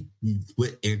half? He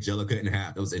split Angelica in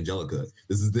half. That was Angelica.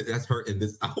 That's her in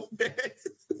this outfit.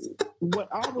 What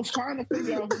I was trying to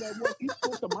figure out who that was. He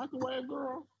split the microwave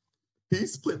girl. He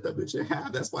split that bitch in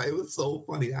half. That's why it was so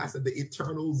funny. I said the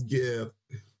Eternals give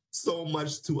so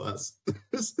much to us.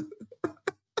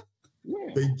 Yeah.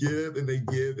 They give and they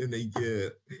give and they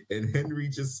give. And Henry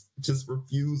just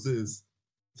refuses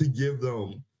to give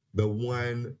them the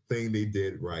one thing they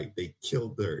did right. They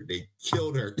killed her.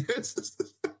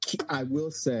 I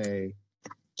will say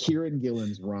Kieran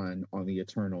Gillen's run on the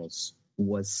Eternals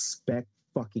was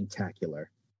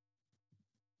spectacular,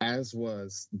 as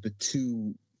was the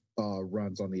two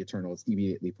runs on the Eternals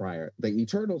immediately prior. The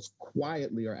Eternals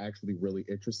quietly are actually really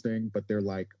interesting, but they're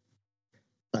like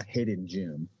a hidden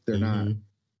gem. They're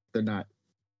not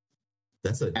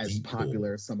that's as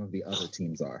popular as some of the other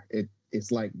teams are.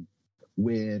 It's like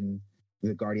when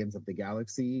the Guardians of the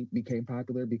Galaxy became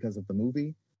popular because of the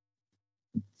movie.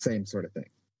 Same sort of thing.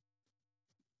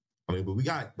 I mean, but we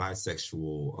got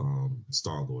bisexual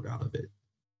Star-Lord out of it.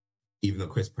 Even though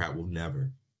Chris Pratt will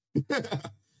never. He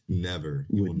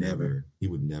would never.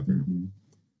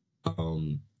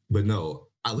 Mm-hmm. But no,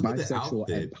 I look at the outfit.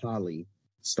 And poly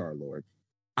Star-Lord.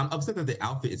 I'm upset that the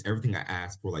outfit is everything I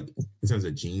asked for, like in terms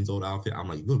of Jean's old outfit. I'm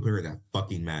like, you look better than that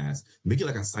fucking mask. Make it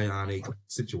like a psionic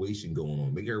situation going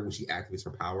on. Make her when she activates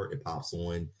her power, it pops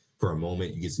on for a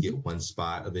moment. You just get one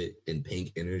spot of it in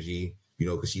pink energy, you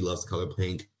know, because she loves the color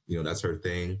pink. You know, that's her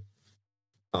thing.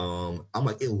 I'm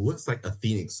like, it looks like a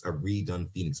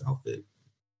redone Phoenix outfit.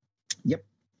 Yep.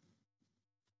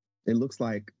 It looks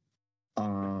like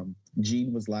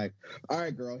Jean was like, all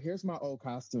right, girl, here's my old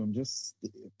costume. Just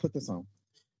put this on.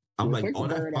 I'm like, all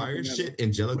that fire shit,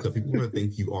 Angelica, people are going to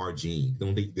think you are Jean.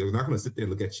 They're not going to sit there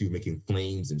and look at you making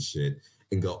flames and shit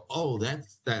and go, oh,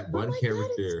 that's that one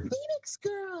character. God, it's Phoenix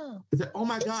Girl. It's like, oh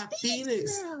my God,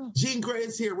 Phoenix. Jean Grey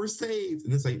is here. We're saved.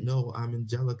 And it's like, no, I'm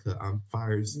Angelica. I'm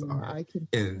Firestar.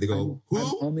 And they go, who?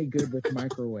 I'm only good with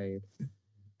microwave.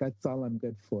 That's all I'm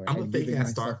good for. I'm a fake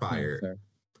ass Starfire.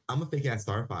 I'm a fake ass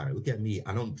Starfire. Look at me.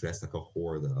 I don't dress like a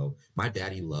whore, though. My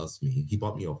daddy loves me. He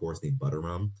bought me a horse named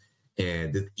Butterrum.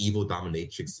 And this evil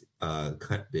dominatrix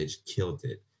cunt bitch killed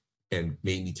it and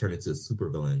made me turn into a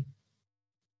supervillain.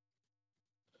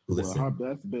 Well, her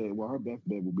best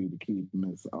bet would be to keep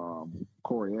Miss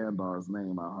Coriandar's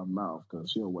name out her mouth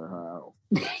because she'll wear her out.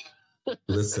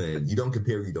 Listen, you don't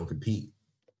compare, you don't compete.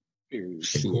 And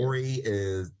Corey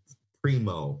is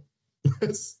primo.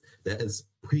 That is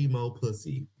primo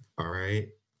pussy. All right.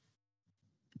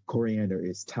 Coriander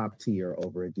is top tier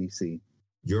over at DC.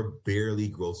 You're barely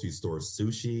grocery store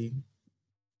sushi.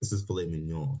 This is filet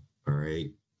mignon. All right.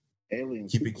 Alien.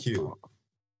 Keep it cute.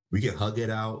 We can hug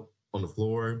it out on the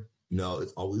floor. No,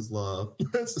 it's always love.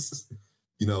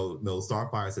 You know, no,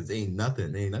 Starfire says ain't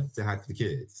nothing to hide to the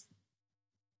kids.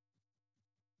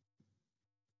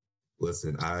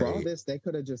 Listen, for all this, they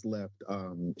could have just left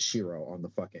Shiro on the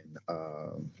fucking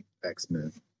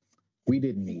X-Men. We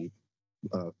didn't need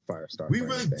Firestar. We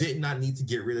really did not need to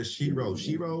get rid of Shiro.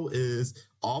 Shiro is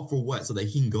all for what? So that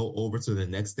he can go over to the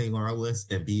next thing on our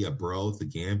list and be a bro to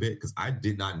Gambit? Because I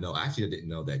did not know. Actually, I didn't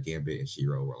know that Gambit and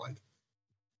Shiro were like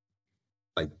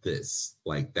this,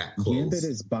 like that close. Gambit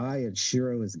is bi and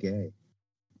Shiro is gay.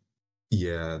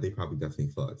 Yeah, they probably definitely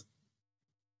fucked.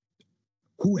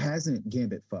 Who hasn't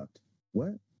Gambit fucked?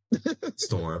 What?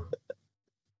 Storm.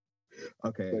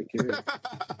 Okay.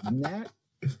 Nat.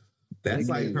 That's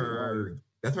like her.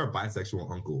 That's her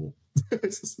bisexual uncle.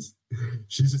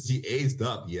 She aged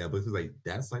up, yeah, but it's like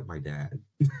that's like my dad.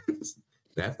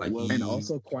 That's like and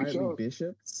also quietly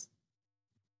Bishops.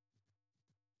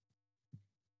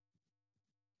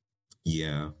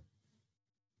 Yeah,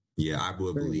 I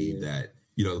would believe that.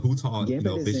 You know, who taught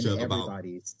Bishop about?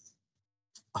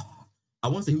 I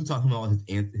want to say who taught him about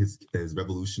his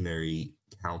revolutionary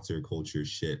counterculture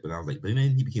shit, but I was like, but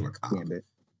then he became a cop. Gambit.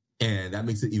 And that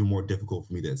makes it even more difficult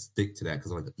for me to stick to that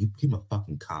because I'm like, you became a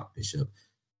fucking cop, Bishop.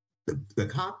 The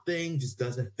cop thing just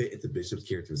doesn't fit into Bishop's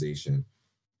characterization.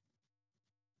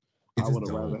 I would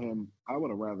have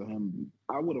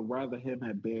rather him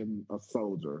have been a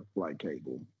soldier like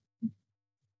Cable.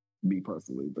 Me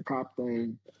personally, the cop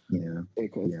thing,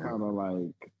 it's kind of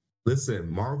like.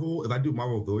 Listen, Marvel. If I do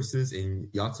Marvel voices and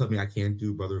y'all tell me I can't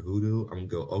do Brother Voodoo, I'm gonna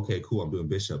go, okay, cool. I'm doing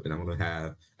Bishop, and I'm gonna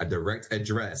have a direct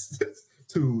address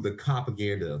to the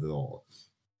propaganda of it all.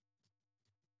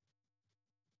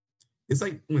 It's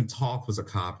like when Toph was a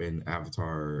cop in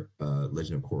Avatar: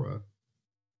 Legend of Korra.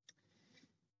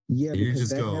 Yeah,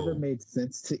 because that never made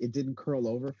sense. It didn't curl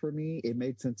over for me. It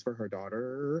made sense for her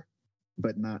daughter,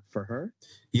 but not for her.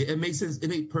 Yeah, it makes sense. It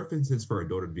made perfect sense for her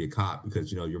daughter to be a cop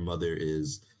because your mother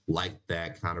is like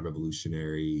that kind of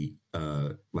revolutionary,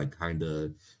 like kind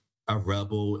of a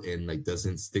rebel and like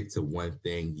doesn't stick to one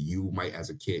thing. You might, as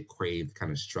a kid, crave the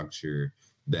kind of structure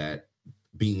that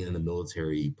being in the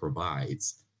military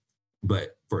provides.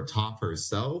 But for Toph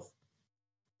herself,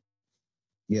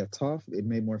 Toph, it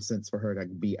made more sense for her to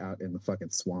be out in the fucking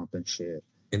swamp and shit.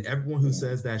 And everyone who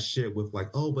says that shit with like,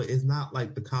 oh, but it's not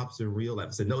like the cops in real life.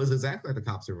 I said, no, it's exactly like the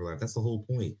cops in real life. That's the whole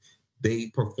point. They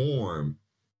perform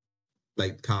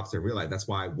like cops in real life. That's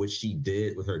why what she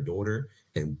did with her daughter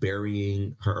and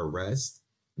burying her arrest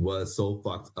was so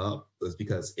fucked up. Was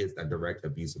because it's a direct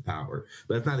abuse of power.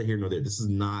 But it's neither here nor there. This is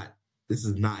not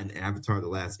an Avatar: The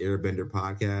Last Airbender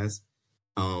podcast.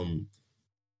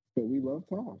 But we love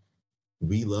Toph.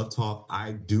 We love Toph.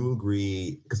 I do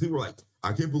agree because people were like,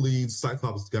 I can't believe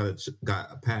Cyclops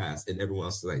got a pass, and everyone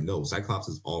else is like, no, Cyclops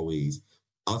is always.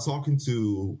 I was talking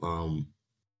to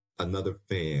another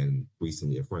fan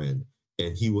recently, a friend,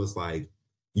 and he was like,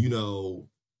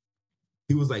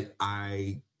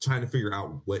 I trying to figure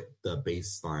out what the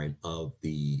baseline of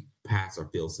the pass or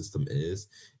fail system is,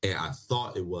 and I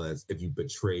thought it was if you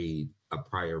betrayed a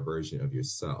prior version of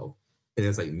yourself, and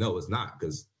it's like, no, it's not,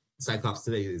 because Cyclops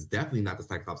today is definitely not the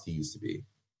Cyclops he used to be.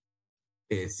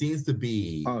 It seems to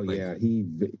be. Oh yeah,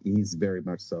 he's very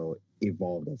much so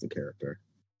evolved as a character.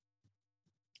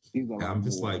 I'm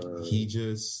just like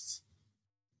he's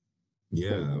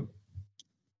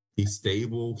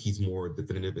stable. He's more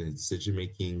definitive in his decision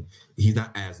making. He's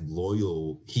not as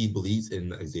loyal. He believes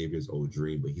in Xavier's old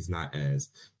dream, but he's not as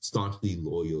staunchly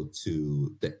loyal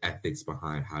to the ethics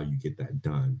behind how you get that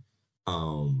done.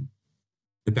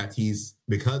 In fact,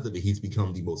 because of it, he's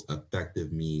become the most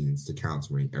effective means to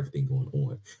countering everything going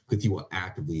on, because he will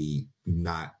actively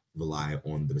not rely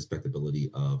on the respectability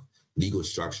of legal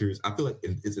structures. I feel like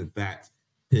it's in fact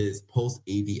his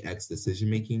post-AVX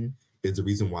decision-making is the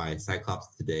reason why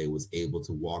Cyclops today was able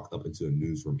to walk up into a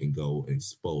newsroom and go and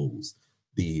expose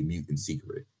the mutant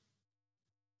secret.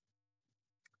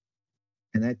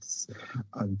 And that's,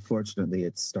 unfortunately,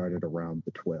 it started around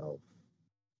the 12.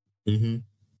 Mm-hmm.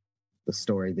 The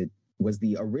story that was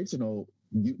the original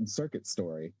Mutant Circuit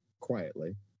story,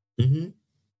 quietly. Mm-hmm.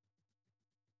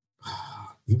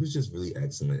 He was just really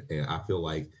excellent, and I feel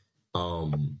like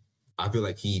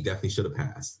he definitely should have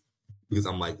passed, because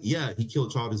I'm like, yeah, he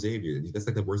killed Charles Xavier. That's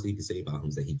like the worst thing you can say about him,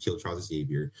 is that he killed Charles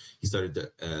Xavier. He started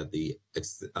the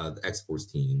X-Force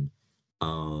team.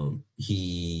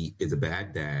 He is a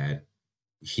bad dad.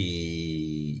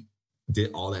 He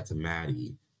did all that to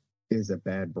Maddie. Is a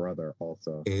bad brother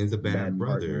also. And is a bad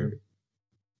brother. Partner.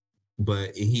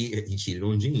 But he cheated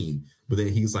on Jean. But then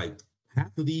he's like,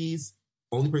 half of these,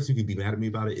 only person who could be mad at me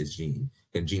about it is Jean.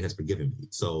 And Jean has forgiven me.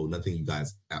 So nothing you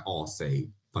guys at all say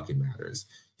fucking matters.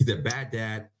 He's a bad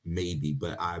dad, maybe,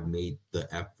 but I've made the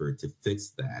effort to fix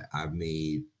that. I've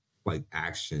made like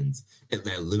actions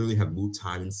that literally have moved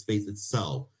time and space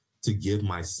itself to give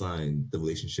my son the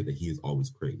relationship that he has always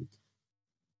craved.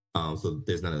 So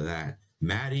there's none of that.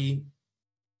 Maddie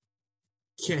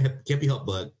can't be helped,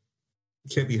 but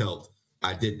can't be helped.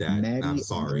 I did that. Maddie I'm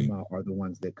sorry. And Emma are the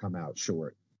ones that come out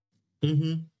short.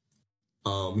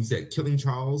 Mm-hmm. He said, killing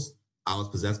Charles, I was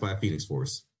possessed by a Phoenix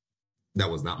Force. That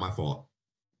was not my fault.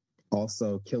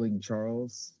 Also, killing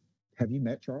Charles. Have you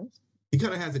met Charles? he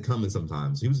kind of has it coming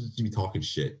sometimes. He was just be talking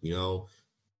shit, you know.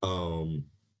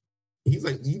 He's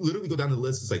like, you literally go down the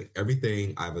list. It's like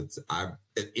everything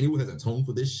if anyone has atoned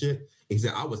for this shit. He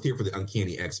said, I was here for the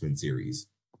Uncanny X-Men series.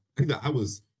 I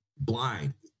was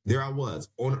blind. There I was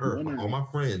on Earth. All my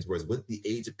friends were with the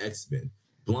Age of X-Men,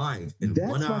 blind in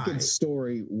one eye. That fucking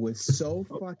story was so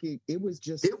fucking. It was rude.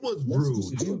 Just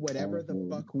do whatever the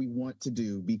fuck we want to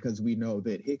do because we know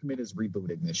that Hickman is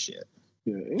rebooting this shit.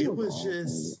 Yeah, it was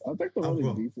just. I think the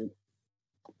only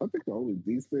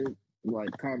decent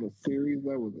like kind of series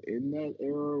that was in that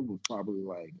era was probably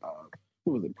like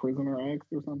what was it, Prisoner X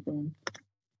or something?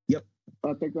 Yep.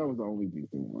 I think that was the only decent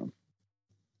one.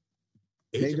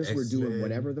 They just were doing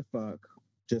whatever the fuck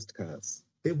just cause.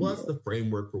 It was the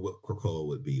framework for what Krakoa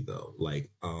would be, though.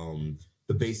 Like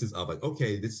the basis of like,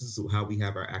 okay, this is how we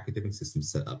have our academic system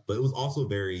set up. But it was also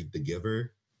very The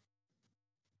Giver.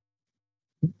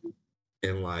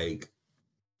 And like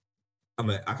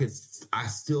I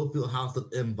still feel House of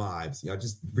M vibes. You know,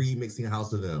 just remixing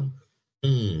House of M.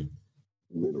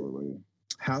 Literally.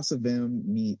 House of M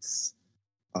meets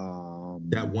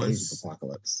that one Age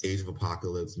of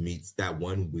Apocalypse meets that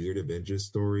one weird Avengers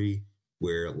story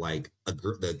where like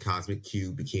the cosmic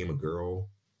cube became a girl.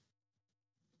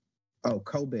 Oh,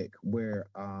 Kobik, where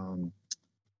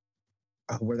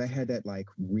they had that like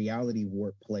reality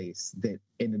warp place that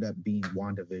ended up being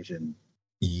WandaVision.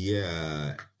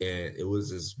 Yeah, and it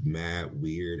was just mad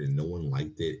weird, and no one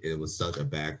liked it. It was such a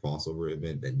bad crossover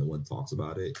event that no one talks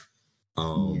about it.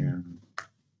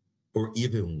 Or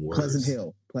even worse,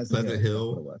 Pleasant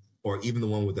Hill, or even the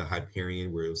one with the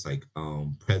Hyperion, where it was like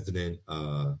President,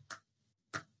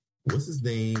 what's his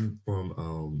name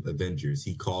from Avengers?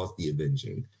 He caused the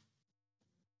avenging.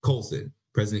 President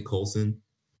Coulson.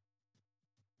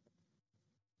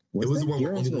 It was the one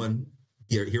where only one.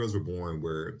 Yeah, Heroes Were Born,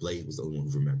 where Blade was the only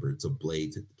one who remembered. So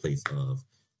Blade took the place of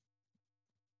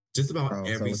just about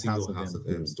every single House of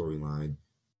M storyline.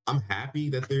 I'm happy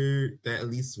that at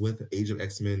least with Age of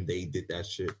X-Men, they did that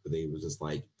shit, but they were just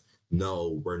like,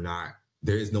 no, we're not.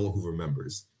 There is no one who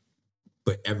remembers.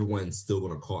 But everyone's still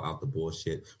going to call out the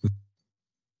bullshit.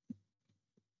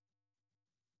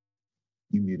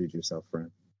 You muted yourself,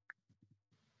 friend.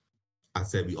 I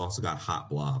said we also got Hot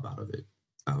Blob out of it,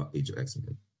 Age of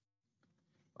X-Men.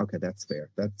 Okay, that's fair.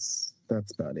 That's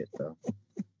about it, though.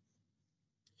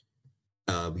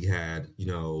 We had,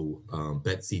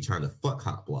 Betsy trying to fuck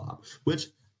Hot Blob, which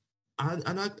I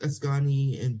like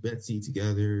Ascani and Betsy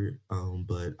together,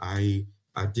 but I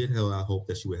did hope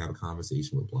that she would have a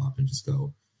conversation with Blob and just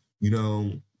go,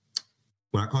 when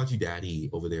I called you daddy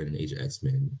over there in Age of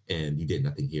X-Men and you did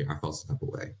nothing here, I felt some type of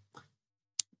way.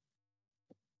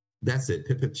 That's it.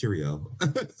 Pip pip cheerio.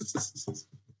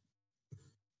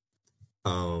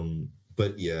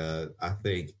 But yeah, I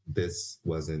think this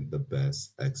wasn't the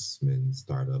best X-Men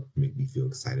startup to make me feel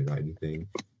excited about anything.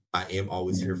 I am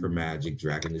always here for Magic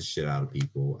dragging the shit out of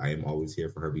people. I am always here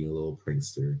for her being a little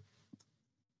prankster.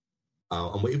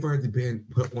 I'm waiting for her to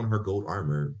put on her gold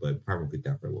armor, but probably pick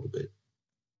that for a little bit.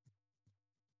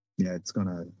 Yeah, it's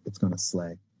gonna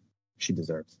slay. She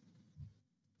deserves.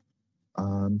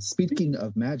 Speaking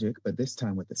of magic, but this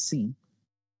time with a C.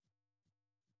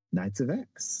 Knights of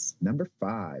X, number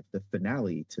 5, the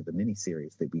finale to the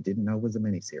miniseries that we didn't know was a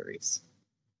miniseries.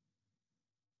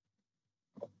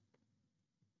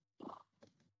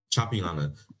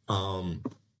 Chopiana.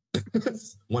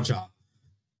 One chop.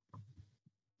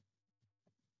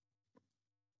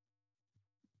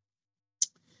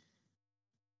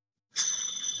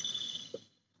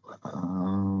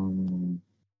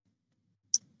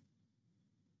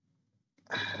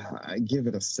 I give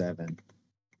it a 7.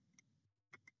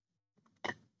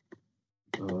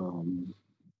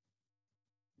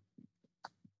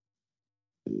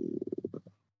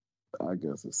 I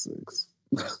guess a 6.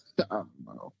 I don't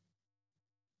know.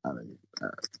 I'll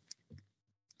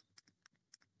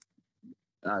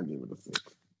give it a 6.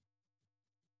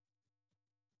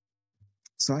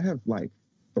 So I have like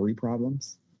 3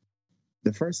 problems.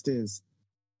 The first is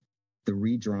the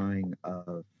redrawing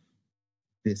of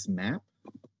this map,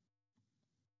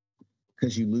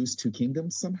 because you lose 2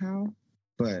 kingdoms somehow.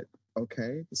 But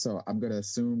okay, so I'm gonna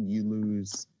assume you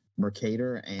lose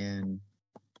Mercator, and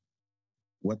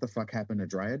what the fuck happened to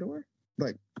Dryador?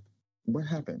 Like, what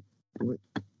happened?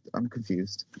 I'm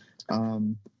confused.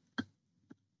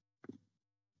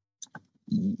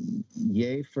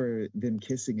 Yay for them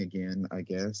kissing again, I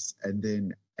guess. And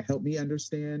then help me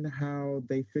understand how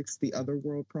they fixed the other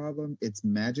world problem. It's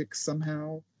magic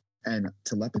somehow and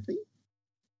telepathy.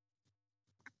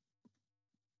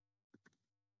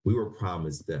 We were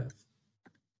promised death.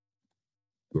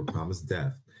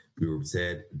 We were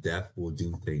said death will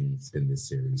do things in this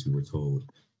series. We were told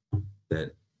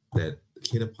that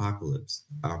Kid Apocalypse,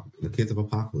 the kids of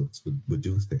Apocalypse would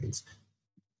do things.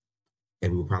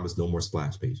 And we were promised no more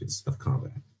splash pages of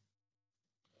combat.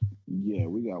 Yeah,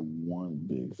 we got one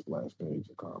big splash page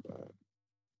of combat.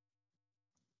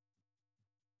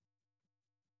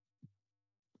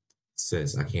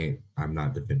 Sis, I'm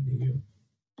not defending you.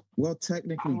 Well,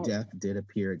 technically, death did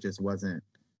appear. It just wasn't.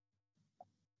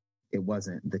 It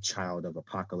wasn't the child of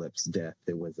Apocalypse death.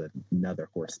 It was another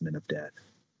horseman of death.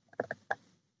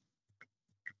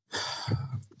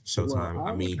 Showtime. Well,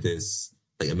 I mean, this.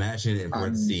 Like, imagine in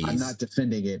parentheses. I'm not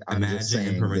defending it. I'm just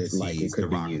saying in parentheses, that, like, it could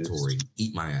derogatory.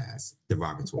 Eat my ass.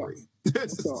 Derogatory.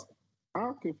 So I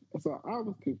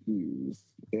was confused,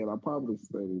 and I probably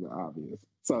stated the obvious.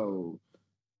 So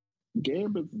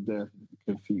Gambit's death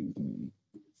confused me.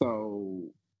 So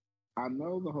I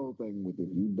know the whole thing with if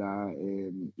you die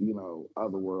in,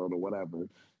 Otherworld or whatever,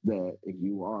 that if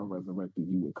you are resurrected,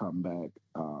 you would come back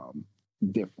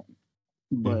different.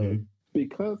 But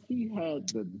because he had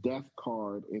the death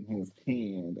card in his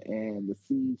hand and the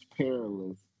Siege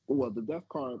Perilous, well, the death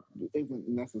card isn't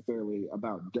necessarily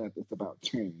about death, it's about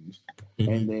change.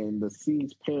 And then the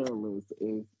Siege Perilous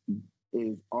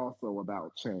is also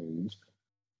about change.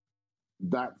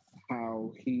 That's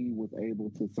how he was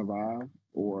able to survive,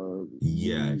 or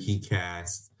he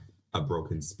cast a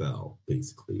broken spell.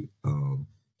 Basically,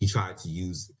 he tried to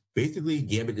use. Basically,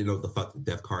 Gambit didn't know what the fuck the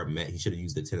death card meant. He should have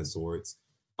used the Ten of Swords,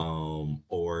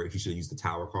 or he should have used the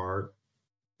Tower card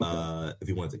if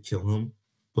he wanted to kill him.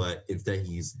 But instead,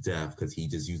 he used death because he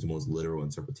just used the most literal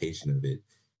interpretation of it.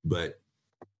 But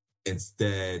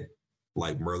instead,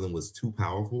 like, Merlin was too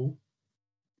powerful.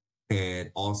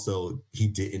 And also, he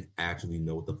didn't actually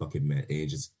know what the fuck it meant. And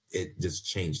it just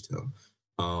changed him.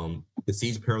 The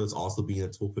Siege Perilous also being a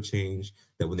tool for change,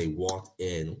 that when they walked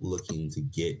in looking to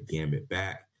get Gambit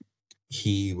back,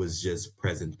 he was just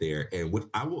present there. And what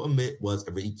I will admit was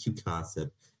a really cute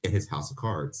concept in his House of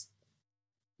Cards.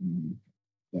 I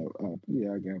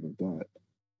gathered that.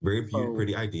 Very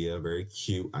pretty idea, very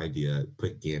cute idea.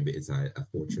 Put Gambit inside a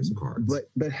fortress of cards.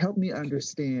 But help me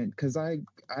understand, because I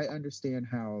understand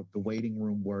how the waiting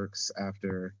room works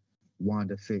after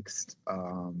Wanda fixed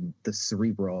the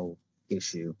Cerebro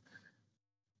issue.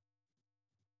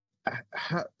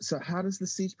 How does the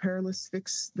Siege Perilous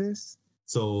fix this?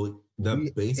 So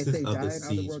the basis if they of die the in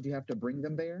Siege, Otherworld, you have to bring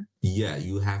them there? Yeah,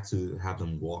 you have to have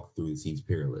them walk through the Siege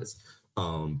Perilous.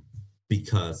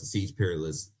 Because the Siege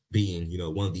Perilous, being,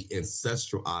 one of the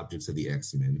ancestral objects of the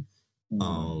X-Men,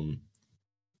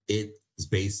 its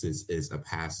basis is a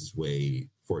passageway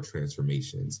for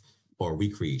transformations or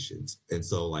recreations. And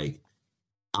so, like,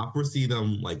 I foresee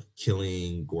them, like,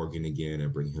 killing Gorgon again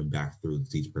and bring him back through the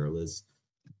Siege Perilous.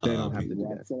 They don't have to do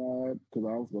that. Rockslide, because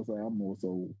I was going to say I'm more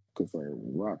so concerned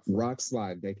with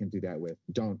Rockslide, they can do that with.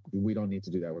 We don't need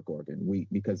to do that with Gorgon.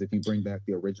 Because if you bring back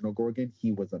the original Gorgon,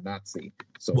 he was a Nazi.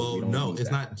 So it's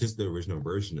not just the original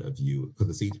version of you, because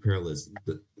the Siege Perilous,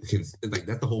 that's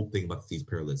the whole thing about the Siege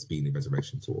Perilous being the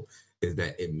resurrection tool, is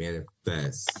that it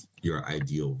manifests your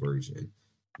ideal version.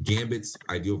 Gambit's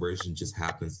ideal version just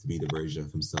happens to be the version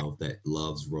of himself that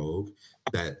loves Rogue,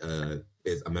 that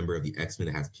is a member of the X-Men,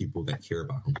 that has people that care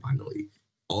about him finally.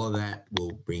 All of that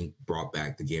will brought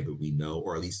back the Gambit we know,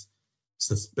 or at least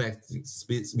we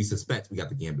suspect we got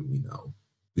the Gambit we know.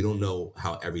 We don't know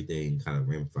how everything kind of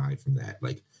ramified from that.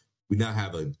 Like, we now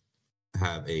have a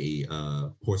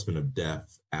Horseman of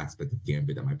Death aspect of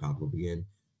Gambit that might pop up again.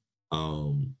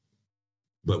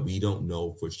 But we don't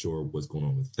know for sure what's going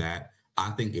on with that.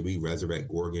 I think if we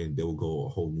resurrect Gorgon, they will go a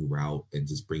whole new route and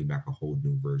just bring back a whole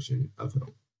new version of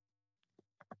him.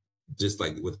 Just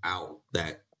like without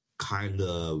that kind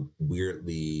of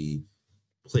weirdly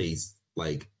placed,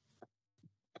 like,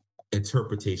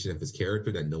 interpretation of his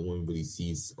character that no one really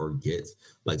sees or gets.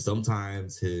 Like,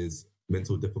 sometimes his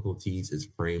mental difficulties is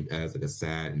framed as like a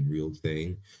sad and real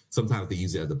thing. Sometimes they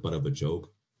use it as the butt of a joke.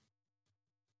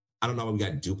 I don't know why we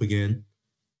got Dupe again.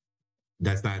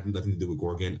 That's not nothing to do with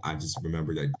Gorgon. I just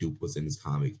remember that Dupe was in this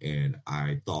comic, and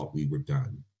I thought we were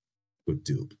done with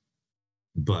Dupe.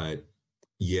 But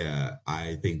yeah,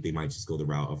 I think they might just go the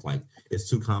route of, like, it's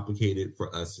too complicated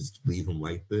for us to just leave him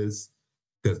like this,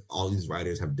 because all these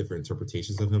writers have different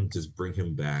interpretations of him. Just bring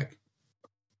him back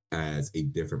as a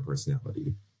different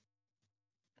personality.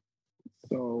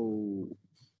 So,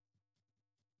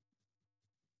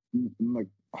 like,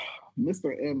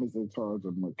 Mr. M is in charge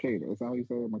of Mercator. Is that how you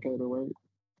say it? Mercator, right?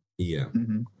 Yeah.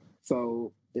 Mm-hmm.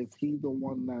 So is he the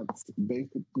one that's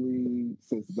basically,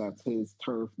 since that's his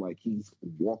turf, like, he's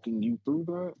walking you through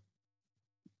that?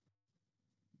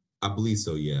 I believe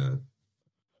so, yeah.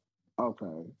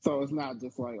 Okay, so it's not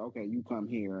just like, okay, you come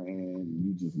here and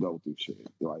you just go through shit.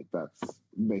 Like that's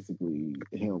basically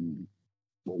him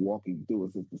walking through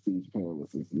it since the Siege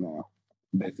Perilous is now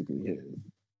basically his.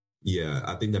 Yeah,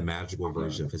 I think the magical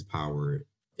version of his power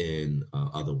in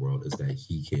Otherworld is that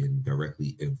he can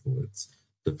directly influence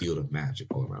the field of magic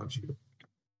all around you.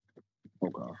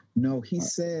 Okay. No, he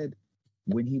said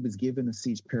when he was given the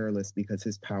Siege Perilous, because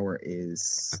his power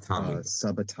is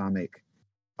subatomic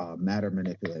matter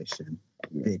manipulation,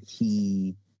 that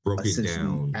he broke it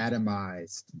essentially down,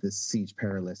 atomized the Siege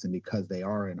Perilous, and because they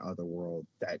are in Otherworld,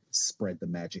 that spread the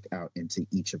magic out into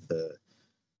each of the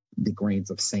grains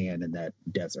of sand in that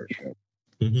desert.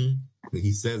 Mm-hmm.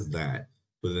 He says that,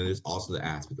 but then there's also the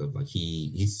aspect of like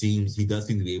he does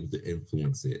seem to be able to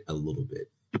influence it a little bit.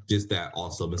 Just that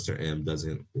also Mr. M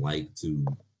doesn't like to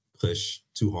push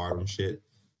too hard on shit.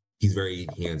 He's very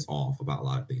hands off about a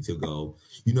lot of things. He'll go,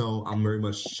 I'm very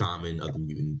much shaman of the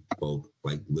mutant folk.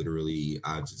 Like literally,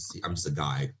 I'm just a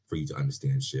guide for you to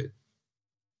understand shit.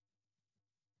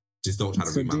 Just don't try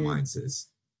to read my mind, sis.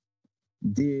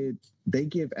 Did they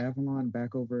give Avalon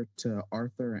back over to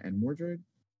Arthur and Mordred?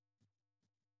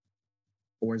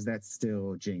 Or is that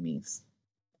still Jamie's?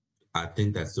 I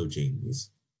think that's still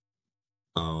Jamie's.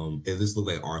 It just looked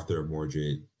like Arthur and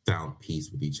Mordred found peace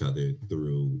with each other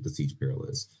through the Siege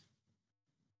Perilous.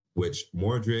 Which,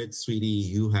 Mordred, sweetie,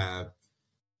 you have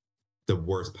the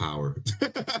worst power.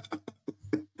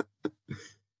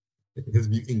 His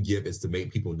mutant gift is to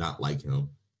make people not like him.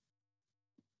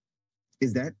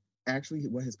 Is that actually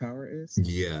what his power is?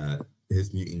 Yeah,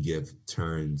 his mutant gift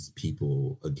turns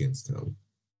people against him.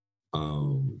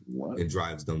 And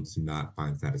drives them to not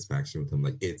find satisfaction with him.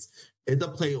 Like it's a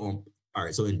play on. All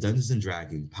right, so in Dungeons and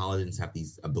Dragons, paladins have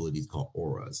these abilities called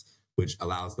auras, which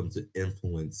allows them to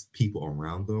influence people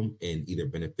around them in either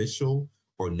beneficial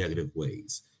or negative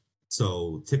ways.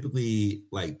 So typically,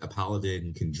 like a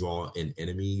paladin can draw in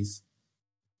enemies.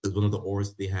 Is one of the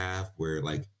auras they have where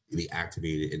like they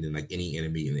activate it, and then like any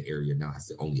enemy in the area now has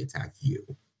to only attack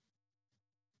you.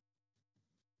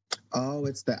 Oh,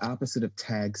 it's the opposite of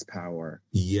Tag's power.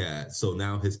 Yeah. So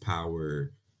now his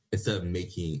power, instead of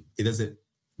making it doesn't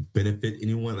benefit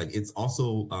anyone. Like it's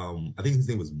also, I think his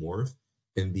name was Morph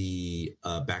in the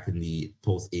back in the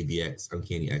post AVX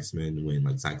Uncanny X-Men when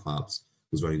like Cyclops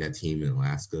was running that team in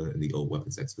Alaska in the old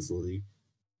Weapons X facility.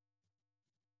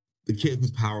 The kid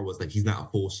whose power was like he's not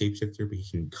a full shapeshifter, but he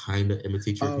can kind of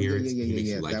imitate your appearance.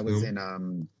 Yeah. Like that was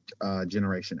in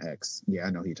Generation X. Yeah,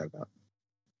 I know who you're talking about.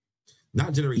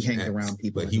 Not Generation X, around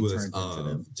people, but he was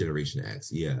of Generation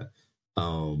X. Yeah.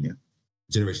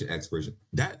 Generation X version.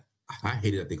 That I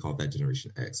hated that they called that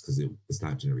Generation X because it's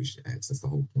not Generation X. That's the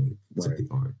whole point. It's like they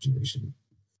are Generation.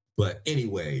 But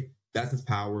anyway, that's his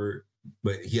power.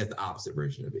 But he has the opposite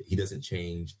version of it. He doesn't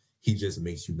change. He just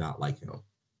makes you not like him.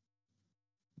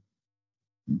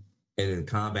 And in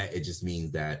combat, it just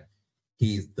means that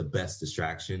he's the best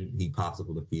distraction. He pops up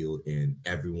on the field, and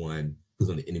everyone who's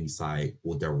on the enemy side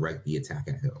will direct the attack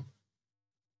at him.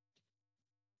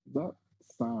 That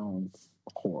sounds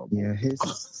horrible. Yeah,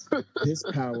 his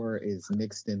power is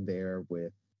mixed in there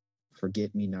with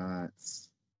forget-me-nots.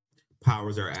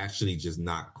 Powers are actually just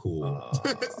not cool.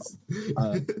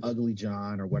 Ugly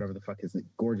John or whatever the fuck is it?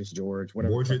 Gorgeous George,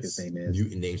 whatever the fuck his name is.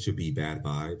 Mutant name should be Bad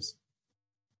Vibes.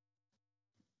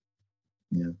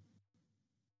 Yeah.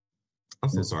 I'm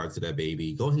so sorry to that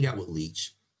baby. Go hang out with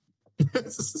Leech.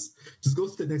 Just go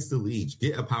sit next to Leech.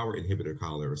 Get a power inhibitor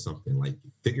collar or something. Like,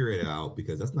 figure it out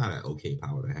because that's not an okay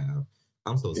power to have.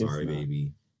 I'm so sorry,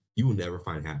 baby. You will never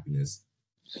find happiness.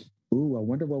 Ooh, I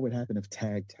wonder what would happen if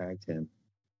Tag tagged him.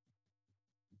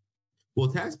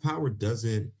 Well, Tag's power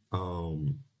doesn't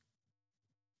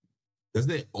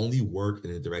it only work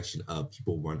in the direction of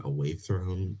people run away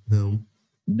from him?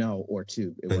 No, or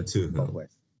two. It works both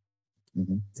ways.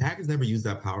 Mm-hmm. Tag has never used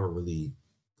that power really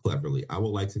cleverly. I would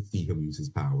like to see him use his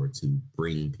power to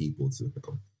bring people to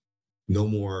him. No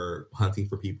more hunting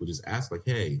for people. Just ask like,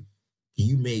 hey, can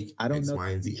you make X, Y,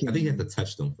 and Z? I think you have to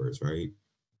touch them first, right?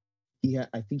 Yeah,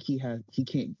 I think he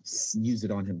can't use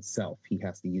it on himself. He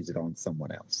has to use it on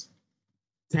someone else.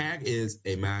 Tag is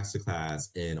a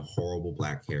masterclass in horrible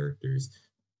Black characters.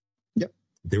 Yep.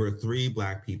 There were 3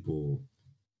 Black people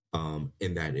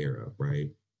in that era, right?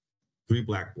 3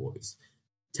 Black boys.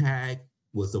 Tag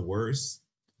was the worst.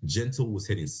 Gentle was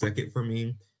hitting second for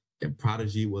me. And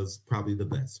Prodigy was probably the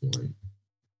best one.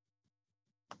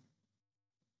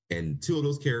 And 2 of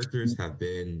those characters have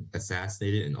been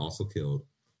assassinated and also killed.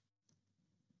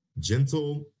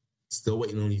 Gentle, still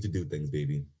waiting on you to do things,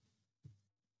 baby.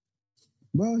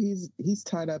 Well, he's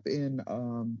tied up in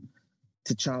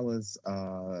T'Challa's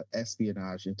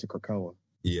espionage into Krakoa.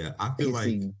 Yeah, I feel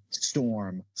like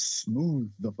Storm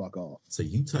smooth the fuck off. So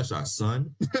you touched our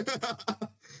son?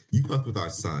 You fucked with our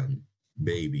son,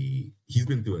 baby. He's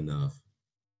been through enough.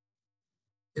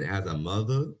 And as a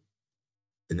mother,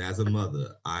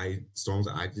 I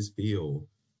just feel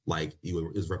like it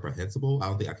is reprehensible. I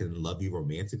don't think I can love you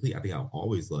romantically. I think I'll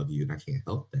always love you, and I can't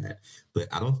help that. But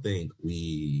I don't think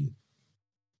we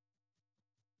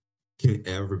can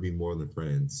ever be more than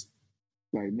friends.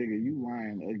 Like, nigga, you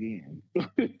lying again.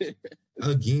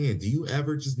 Again, do you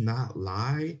ever just not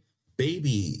lie?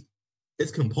 Baby,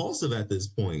 it's compulsive at this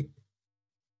point.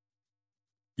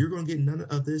 You're going to get none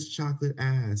of this chocolate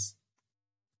ass.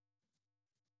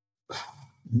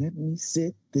 Let me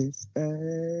sit this ass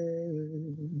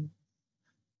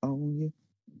on you.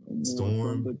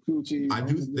 Storm. I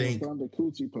do think. The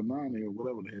coochie panani or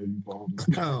whatever the hell you call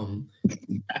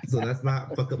it. So let's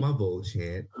not fuck up my bowl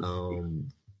chant.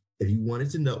 If you wanted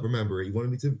to know, remember, you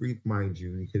wanted me to remind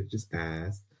you, you could have just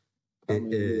asked.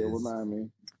 Remind me.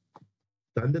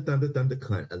 Thunder, thunder, thunder,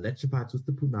 cunt, electrify,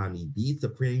 twisted punani, the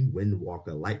supreme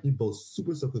windwalker, lightning bolt,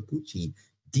 super soaker coochie,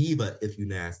 diva, if you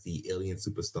nasty, alien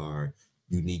superstar,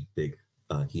 unique, thick,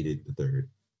 heated the third.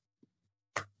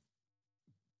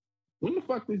 When the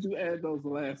fuck did you add those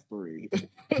last three?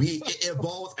 It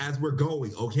evolves as we're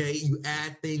going, okay? You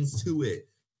add things to it.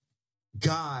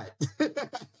 God.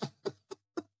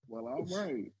 Well, all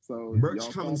right. So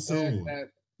merch coming soon.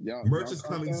 Merch is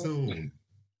coming soon.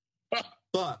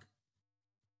 Fuck.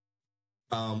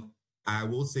 I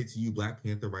will say to you, Black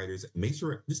Panther writers, make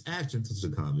sure just add Gentle to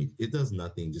the comic. It does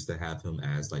nothing just to have him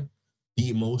as like the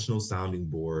emotional sounding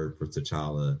board for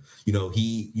T'Challa.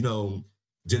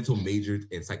 Gentle majored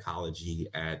in psychology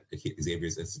at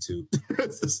Xavier's Institute.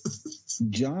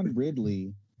 John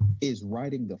Ridley is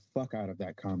writing the fuck out of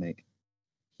that comic.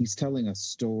 He's telling a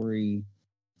story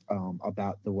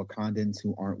about the Wakandans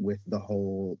who aren't with the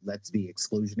whole let's be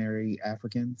exclusionary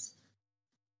Africans.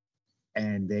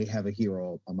 And they have a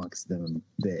hero amongst them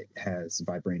that has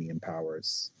vibranium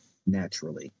powers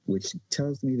naturally, which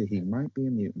tells me that he might be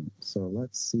a mutant. So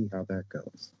let's see how that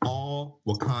goes. All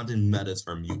Wakandan metas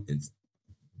are mutants.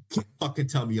 Can't fucking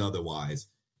tell me otherwise.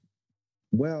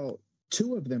 Well,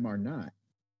 2 of them are not.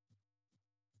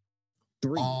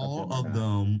 3 all of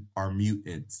them are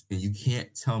mutants, and you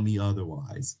can't tell me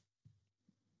otherwise.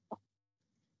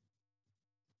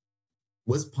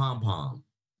 What's Pom Pom?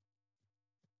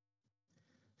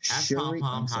 Ask Pom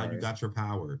Pom how you got your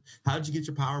power. How did you get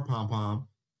your power, Pom Pom?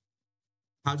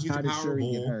 How'd you get your power, Shuri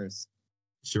Bull? get hers?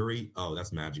 Shuri? Oh,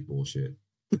 that's magic bullshit.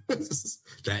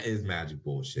 That is magic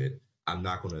bullshit. I'm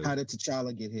not gonna. How did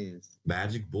T'Challa get his?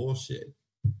 Magic bullshit.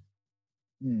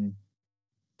 Hmm.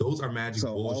 Those are magic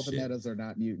bullshit. So all the metas are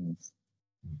not mutants.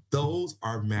 Those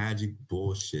are magic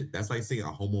bullshit. That's like saying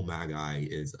a homo magi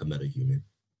is a metahuman.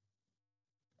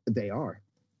 They are.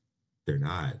 They're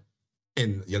not.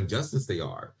 In Young Justice, they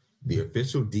are. The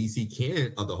official DC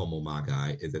canon of the homo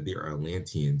magi is that they are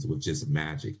Atlanteans with just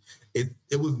magic. It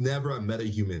was never a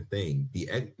metahuman thing. The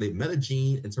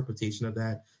metagene interpretation of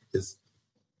that is,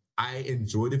 I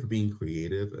enjoyed it for being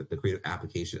creative, the creative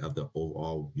application of the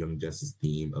overall Young Justice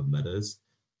theme of metas.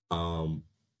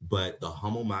 But the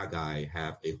homo magi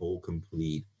have a whole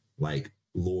complete like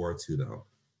lore to them.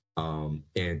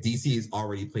 And DC is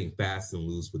already playing fast and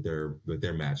loose with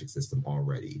their magic system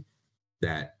already.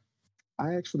 That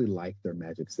I actually like their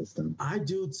magic system. I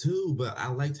do too, but I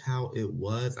liked how it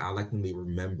was. I like when they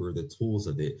remember the tools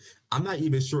of it. I'm not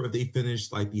even sure if they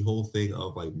finished like the whole thing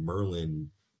of like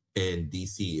Merlin and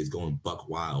DC is going buck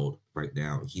wild right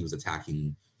now. He was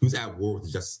at war with the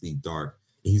Justice League Dark,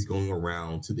 and he's going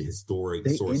around to the historic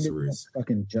sorcerers.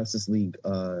 Fucking Justice League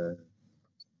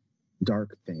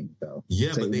Dark thing though.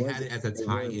 Yeah, so but they had it as a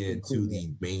tie-in to the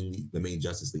main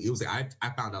Justice League. It was like I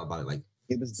found out about it like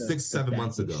it was 6-7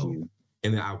 months ago.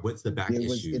 And then I went to the back issues. It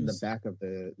was in the back of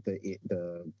the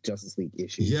Justice League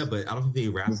issues. Yeah, but I don't think they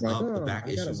wrapped up the back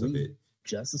issues of it.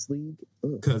 Justice League?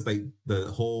 Because like the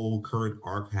whole current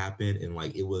arc happened and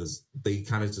like it was, they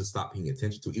kind of just stopped paying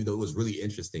attention to it, even though it was really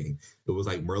interesting. It was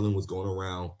like Merlin was going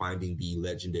around finding the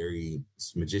legendary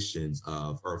magicians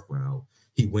of Earthrealm.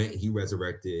 He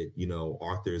resurrected,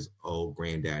 Arthur's old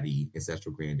granddaddy,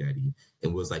 ancestral granddaddy,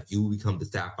 and was like, you become the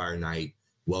Sapphire Knight.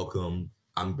 Welcome.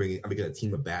 I'm making a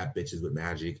team of bad bitches with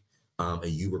magic, and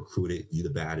you recruited, you the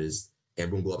baddest, and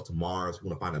we're gonna go up to Mars. We're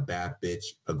gonna find a bad bitch,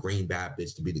 a green bad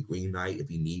bitch to be the Green Knight if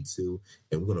you need to,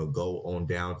 and we're gonna go on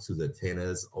down to the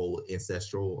Tana's old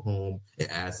ancestral home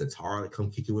and ask Zatara to come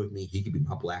kick it with me. He could be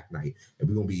my Black Knight, and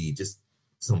we're gonna be just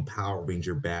some Power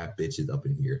Ranger bad bitches up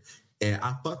in here. And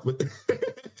I fucked with.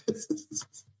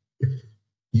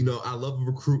 I love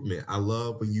recruitment. I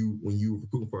love when you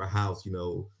recruit for a house.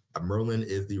 Merlin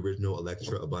is the original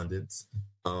Electra Abundance.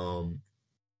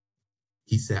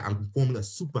 He said, "I'm forming a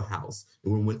super house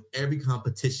and we'll win every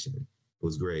competition." It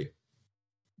was great.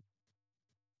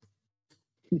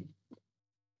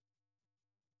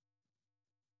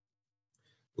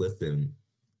 Listen,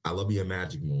 I love me a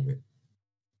magic moment.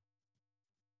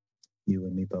 You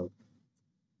and me both.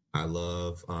 I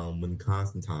love when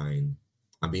Constantine,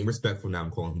 I'm being respectful now, I'm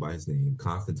calling him by his name.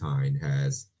 Constantine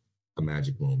has a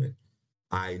magic moment.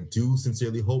 I do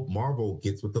sincerely hope Marvel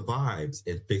gets with the vibes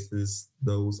and fixes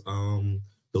those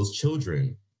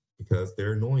children because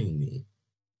they're annoying me.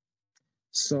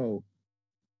 So,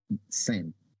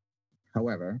 same.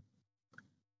 However,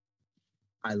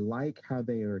 I like how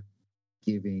they are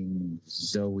giving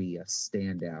Zoe a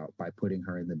standout by putting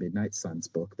her in the Midnight Suns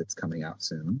book that's coming out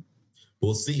soon.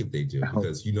 We'll see if they do,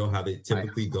 because you know how it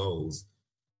typically goes.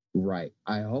 Right.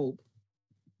 I hope.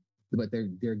 But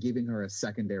they're giving her a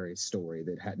secondary story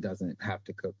that doesn't have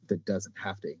to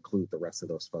include the rest of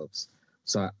those folks.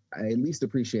 So I at least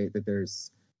appreciate that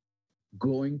there's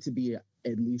going to be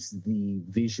at least the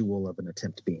visual of an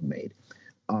attempt being made.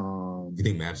 You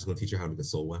think Magic's gonna teach her how to make a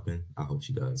soul weapon? I hope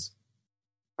she does.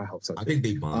 I hope so too. I think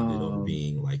they bonded over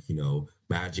being like,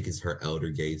 Magic is her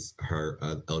elder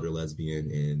lesbian,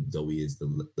 and Zoe is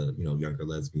the younger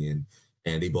lesbian,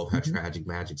 and they both have tragic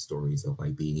magic stories of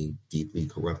like being deeply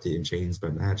corrupted and changed by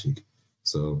magic.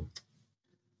 So,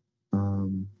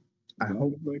 I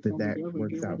hope that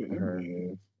works out for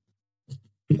her.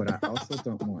 But I also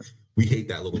don't want. We hate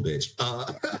that little bitch. I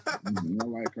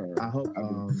like her. I hope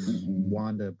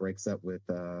Wanda breaks up with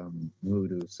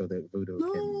Voodoo so that Voodoo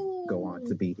can go on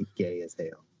to be gay as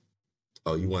hell.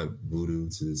 Oh, you want Voodoo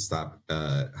to stop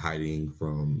hiding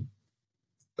from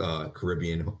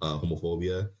Caribbean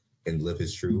homophobia and live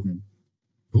his truth? Mm-hmm.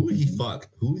 Who would he fuck?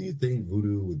 Who do you think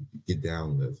Voodoo would get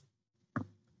down with?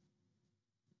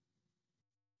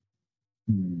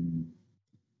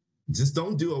 Just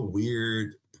don't do a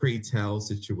weird Pray Tell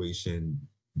situation.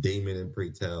 Damon and Pray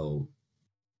Tell.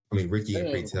 Ricky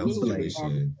and Pray Tell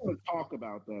situation. I want to talk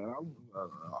about that.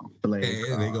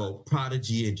 And they go,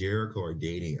 Prodigy and Jericho are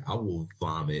dating. I will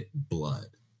vomit blood.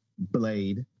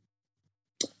 Blade.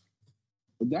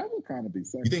 That would kind of be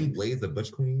sexy. You think Blade's a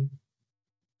butch queen?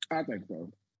 I think so.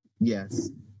 Yes.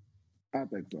 I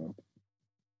think so.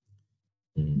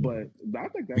 But I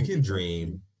think that we can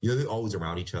dream. They're always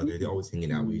around each other. They're always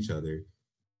hanging out with each other.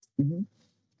 Mm-hmm.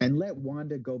 And let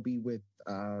Wanda go be with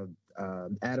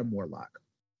Adam Warlock.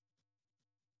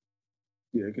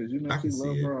 Yeah, because she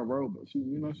loves her a robot. She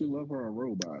loves her a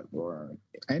robot.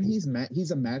 And he's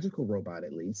a magical robot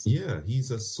at least. Yeah,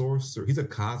 he's a sorcerer. They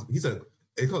call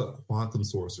it quantum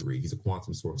sorcery. He's a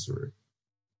quantum sorcerer.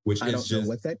 Which I don't know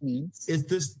what that means. Is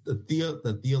this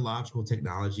the theological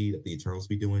technology that the Eternals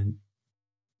be doing?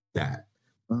 That.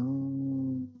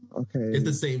 Okay. It's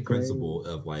the same principle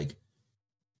of like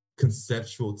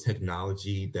conceptual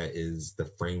technology that is the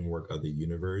framework of the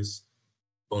universe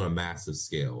on a massive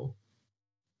scale.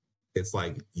 It's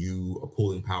like you are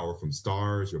pulling power from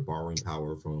stars, you're borrowing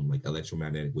power from like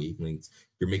electromagnetic wavelengths,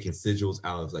 you're making sigils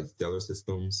out of like stellar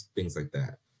systems, things like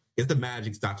that. It's the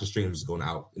magic Doctor Strange was going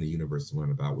out in the universe to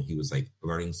learn about when he was like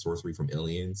learning sorcery from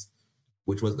aliens,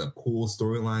 which was a cool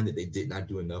storyline that they did not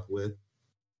do enough with.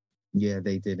 Yeah,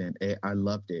 they didn't. I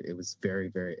loved it. It was very,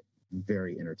 very,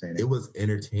 very entertaining. It was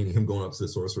entertaining. Him going up to the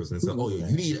sorcerers and saying, "Oh, you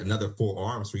need another 4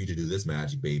 arms for you to do this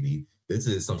magic, baby. This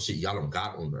is some shit y'all don't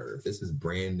got on Earth. This is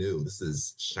brand new. This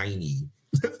is shiny."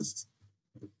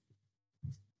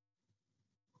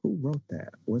 Who wrote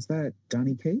that? Was that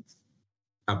Donny Cates?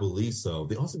 I believe so.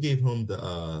 They also gave him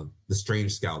the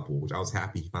strange scalpel, which I was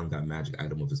happy he finally got a magic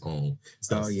item of his own.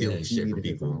 Stop stealing shit from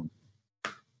people.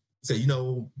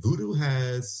 So, Voodoo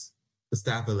has the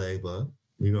Staff of Leva.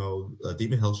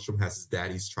 Demon Hellstrom has his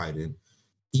daddy's trident.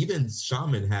 Even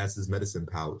Shaman has his medicine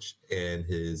pouch and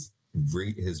his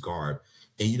garb.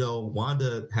 And,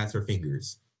 Wanda has her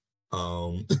fingers.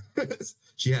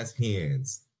 She has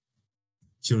hands.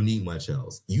 She don't need much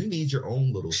else. You need your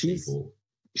own little staple.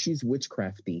 She's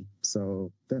witchcrafty, so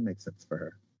that makes sense for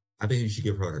her. I think you should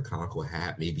give her like a conical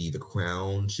hat. Maybe the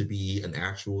crown should be an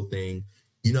actual thing.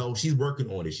 She's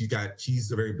working on it. She's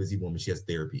a very busy woman. She has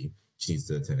therapy she needs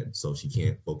to attend, so she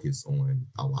can't focus on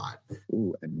a lot.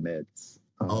 Ooh, and meds.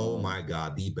 Oh my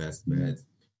God, the best meds.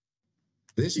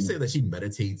 Didn't she say that she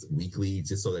meditates weekly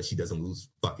just so that she doesn't lose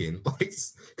fucking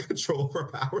control of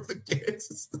her powers again?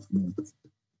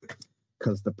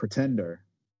 Because the Pretender,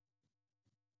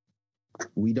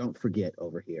 we don't forget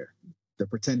over here. The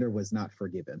Pretender was not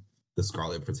forgiven. The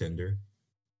Scarlet Pretender?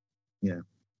 Yeah.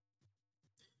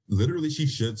 literally, she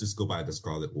should just go by the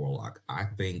Scarlet Warlock. I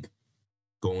think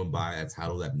going by a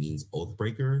title that means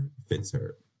Oathbreaker fits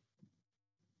her.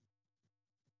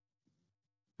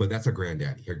 But that's her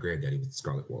granddaddy. Her granddaddy was the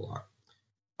Scarlet Warlock.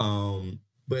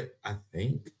 But I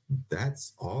think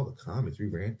that's all the comments. We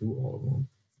ran through all of them.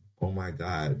 Oh my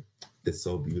God. It's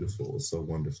so beautiful. It's so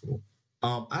wonderful.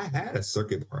 I had a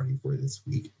circuit party for this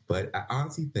week, but I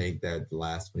honestly think that the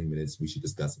last 20 minutes we should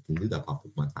discuss something new that popped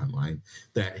up my timeline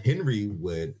that Henry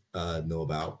would know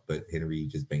about, but Henry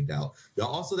just banged out.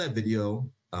 Also that video.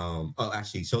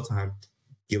 Actually, Showtime,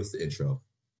 give us the intro.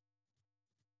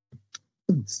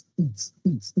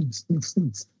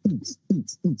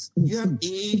 You have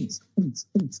E?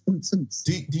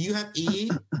 Do you have E?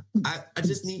 I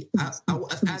just need. I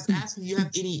was asking, you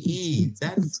have any E?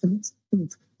 That's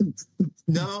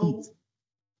no.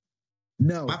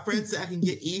 My friend said I can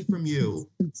get E from you.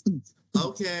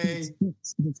 Okay.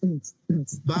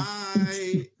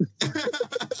 Bye.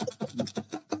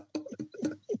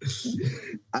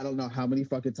 I don't know how many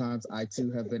fucking times I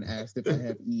too have been asked if I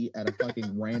have E at a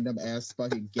fucking random ass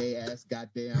fucking gay ass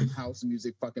goddamn house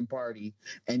music fucking party,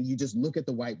 and you just look at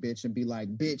the white bitch and be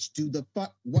like, "Bitch, do the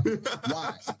fuck what?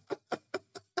 Why?"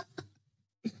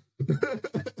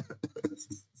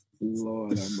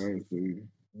 Lord have mercy.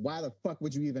 Why the fuck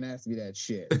would you even ask me that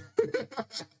shit?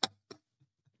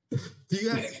 Do you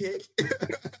have kick?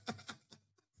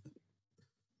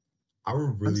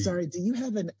 I'm sorry, do you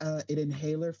have an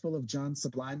inhaler full of John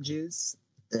Sublime juice?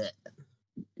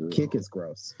 Kick is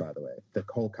gross, by the way. The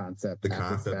whole concept. The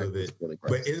concept of it. Really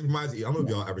gross. But it reminds me, I don't know if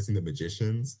y'all ever seen The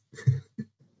Magicians.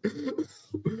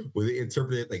 Where they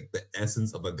interpreted like the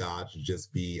essence of a god to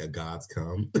just be a god's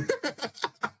cum.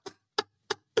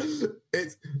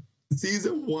 It's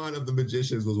season 1 of The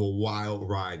Magicians was a wild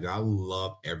ride, and I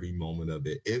love every moment of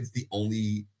it. It's the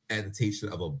only adaptation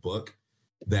of a book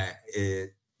that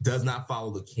it does not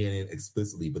follow the canon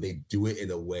explicitly, but they do it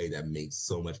in a way that makes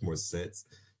so much more sense.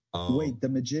 Wait, The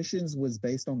Magicians was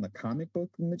based on the comic book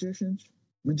Magicians?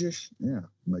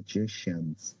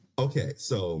 Magicians. Okay,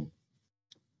 so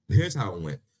here's how it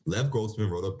went. Lev Grossman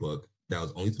wrote a book that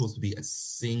was only supposed to be a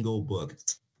single book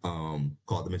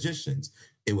called The Magicians.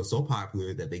 It was so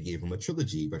popular that they gave him a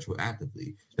trilogy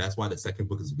retroactively. That's why the second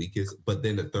book is weakest, but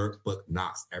then the third book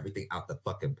knocks everything out the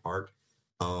fucking park.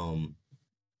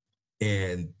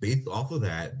 And based off of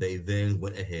that, they then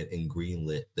went ahead and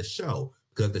greenlit the show.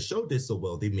 Because the show did so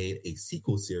well, they made a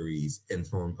sequel series in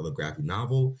form of a graphic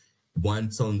novel, one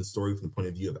telling the story from the point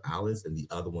of view of Alice, and the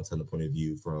other one telling the point of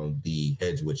view from the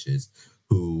Hedge Witches,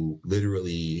 who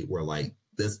literally were like,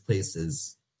 this place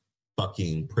is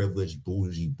fucking privileged,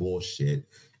 bougie bullshit.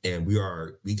 And we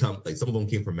come, like, some of them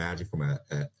came from magic from an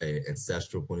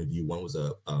ancestral point of view. One was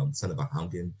a son of a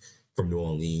Hungan from New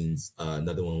Orleans.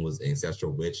 Another one was an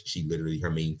ancestral witch. She literally, her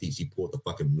main feat, she pulled the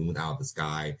fucking moon out of the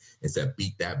sky and said,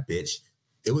 beat that bitch.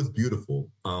 It was beautiful.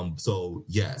 So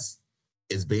yes,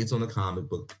 it's based on the comic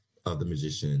book of The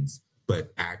Magicians,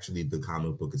 but actually the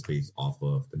comic book is based off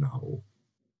of the novel.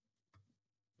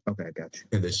 Okay, I got you.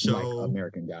 And the show, like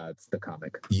American Gods, the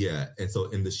comic. Yeah, and so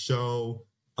in the show,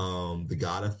 the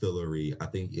god of Fillory, I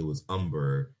think it was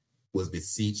Umber, was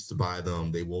beseeched by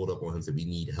them. They rolled up on him and said, we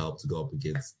need help to go up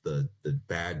against the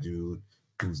bad dude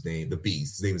whose name, the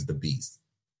Beast. His name is the Beast.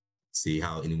 See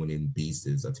how anyone in Beast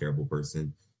is a terrible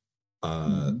person.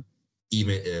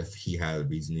 Even if he had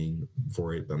reasoning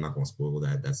for it, but I'm not going to spoil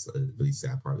that. That's a really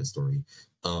sad part of the story.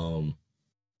 And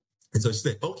so she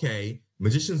said, okay,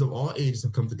 magicians of all ages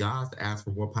have come to gods to ask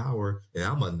for more power, and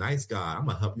I'm a nice guy. I'm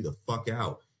going to help you the fuck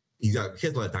out. He has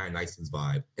a lot of Dionysus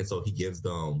vibe. And so he gives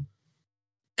them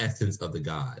essence of the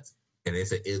gods. And they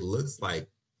say, it looks like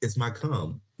it's my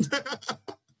cum.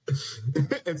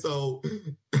 And so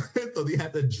they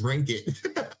had to drink it.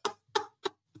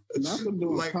 Not for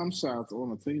doing like, cum shots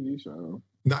on a TV show.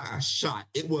 Not a shot.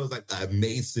 It was like a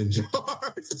mason jar.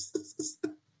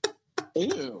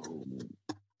 Ew.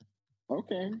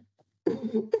 Okay.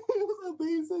 It was a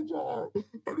mason jar.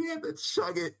 And he had to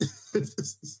chug it.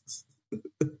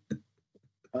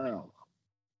 Oh.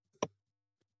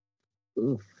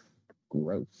 Oof.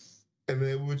 Gross. And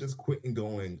then we were just quitting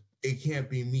going, it can't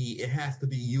be me. It has to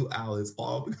be you, Alice.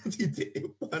 All because you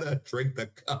didn't want to drink the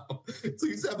cup. So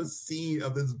you just have a scene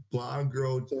of this blonde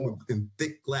girl in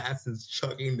thick glasses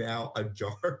chugging down a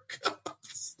jar of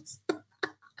cups.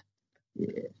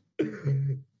 Yeah.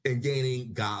 And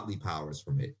gaining godly powers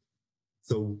from it.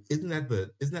 So isn't that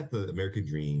the American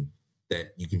dream,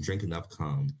 that you can drink enough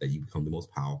cum that you become the most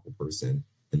powerful person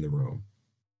in the room?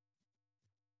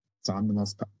 So I'm the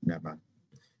most never mind.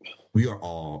 We are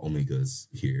all Omegas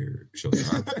here,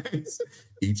 Showtime.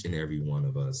 Each and every one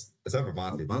of us. Except for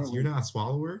Vontae. Vontae, you're not a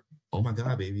swallower? Oh my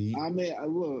God, baby. I mean,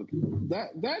 look,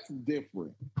 that's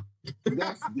different.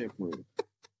 That's different.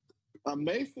 A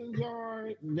mason jar,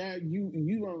 now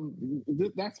you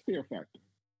don't, that's fear factor.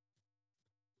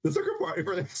 The second part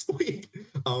for next week.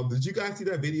 Did you guys see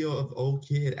that video of the old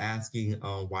kid asking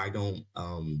why don't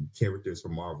characters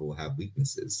from Marvel have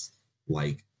weaknesses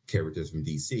like characters from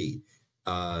DC?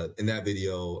 In that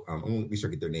video, I'm gonna be sure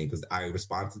to get their name because I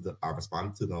responded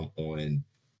to them on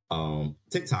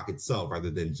TikTok itself rather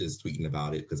than just tweeting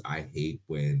about it because I hate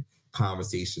when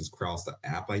conversations cross the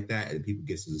app like that and people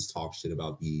get to just talk shit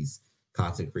about these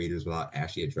content creators without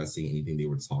actually addressing anything they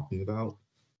were talking about.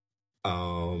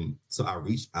 So I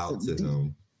reached out to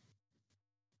him.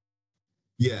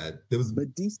 Yeah, there was.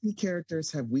 But DC characters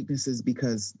have weaknesses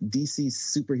because DC's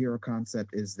superhero concept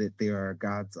is that they are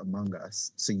gods among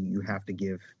us. So you have to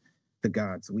give the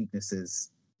gods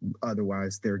weaknesses.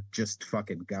 Otherwise, they're just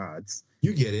fucking gods.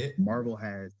 You get it. Marvel's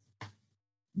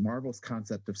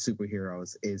concept of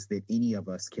superheroes is that any of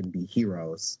us can be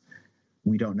heroes.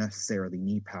 We don't necessarily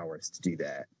need powers to do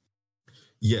that.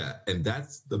 Yeah, and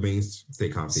that's the mainstay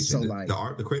conversation. So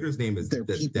the creator's name is the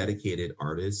people. Dedicated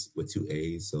Artist with 2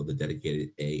 A's, so the Dedicated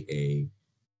AA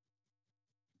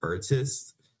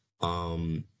Artist.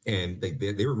 And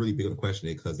they were really big on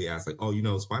questioning because they asked like, oh,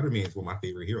 Spider-Man is one of my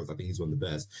favorite heroes. I think he's one of the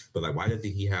best. But like, why doesn't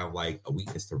he have like a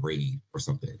weakness to raid or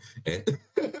something? And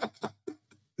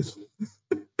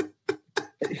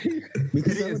he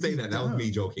didn't say that. That was me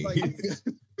joking.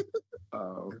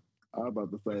 I was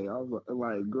about to say, I was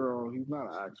like, girl, he's not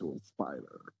an actual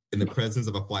spider. In the presence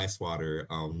of a fly swatter,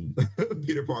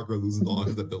 Peter Parker loses all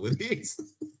his abilities.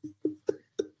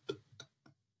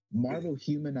 Marvel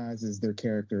humanizes their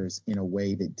characters in a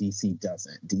way that DC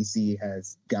doesn't. DC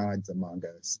has gods among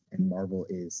us, and Marvel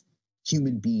is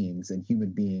human beings, and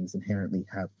human beings inherently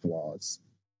have flaws.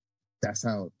 That's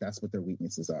what their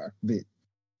weaknesses are. That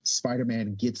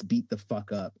Spider-Man gets beat the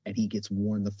fuck up and he gets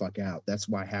worn the fuck out. That's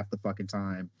why half the fucking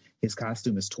time his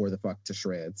costume is tore the fuck to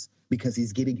shreds because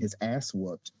he's getting his ass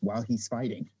whooped while he's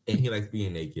fighting. And he likes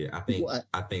being naked. I think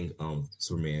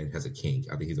Superman has a kink.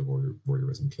 I think he's a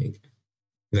voyeurism kink.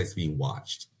 He likes being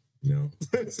watched,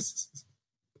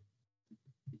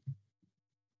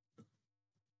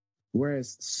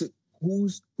 Whereas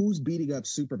who's beating up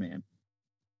Superman?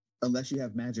 Unless you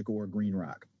have Magic or Green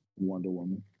Rock. Wonder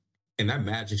Woman. And that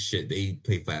magic shit, they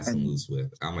play fast and loose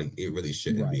with. I'm like, it really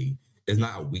shouldn't be. It's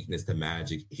not a weakness to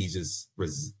magic. He's just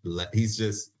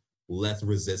less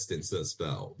resistant to a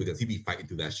spell because he be fighting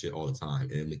through that shit all the time,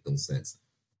 and it makes no sense.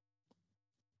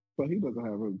 But he doesn't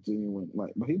have a genuine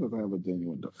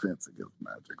defense against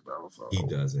magic, though. So he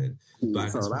doesn't. I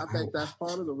think that's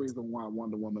part of the reason why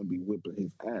Wonder Woman be whipping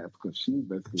his ass because she's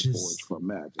basically forged from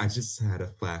magic. I just had a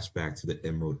flashback to the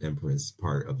Emerald Empress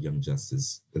part of Young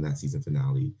Justice in that season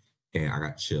finale. And I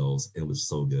got chills, and it was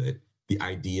so good. The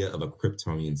idea of a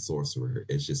Kryptonian sorcerer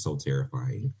is just so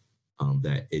terrifying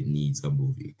that it needs a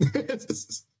movie.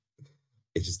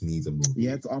 It just needs a movie.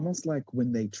 Yeah, it's almost like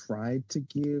when they tried to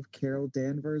give Carol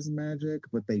Danvers magic,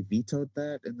 but they vetoed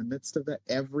that in the midst of that.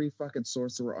 Every fucking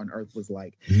sorcerer on Earth was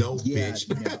like, no, bitch.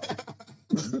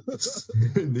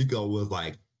 No. Nico was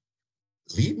like,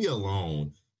 leave me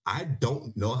alone. I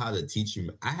don't know how to teach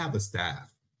you. I have a staff.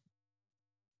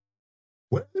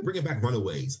 When did they bring it back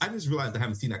Runaways? I just realized I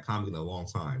haven't seen that comic in a long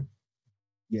time.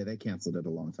 Yeah, they canceled it a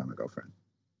long time ago, friend.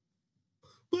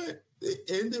 But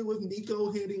it ended with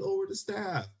Nico handing over the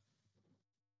staff.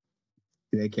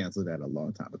 They canceled that a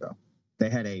long time ago. They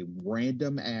had a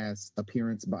random ass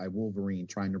appearance by Wolverine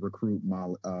trying to recruit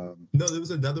Molly. No, there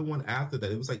was another one after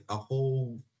that. It was like a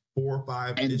whole 4 or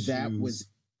 5 issues. And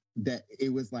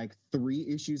it was like 3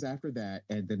 issues after that,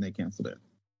 and then they canceled it.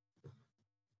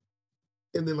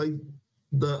 And then like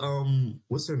the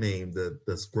what's her name? The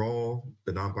Skrull,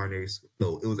 the non-binary.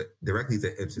 No, it was directly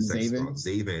the intersex Skrull.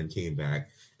 Zaven came back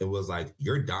and was like,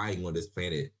 "You're dying on this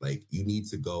planet. Like, you need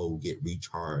to go get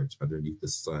recharged underneath the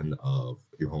sun of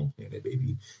your home planet,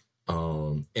 baby."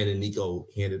 And then Nico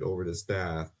handed over the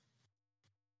staff.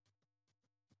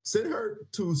 Send her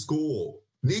to school.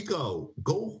 Nico,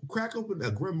 go crack open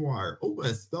a grimoire, open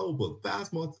a spell book,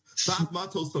 fast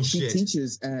motto some shit. She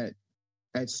teaches at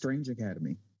Strange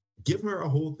Academy. Give her a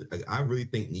whole. I really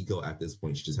think Nico at this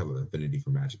point should just have an affinity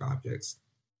for magic objects.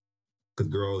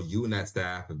 Because, girl, you and that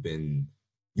staff have been.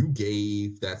 You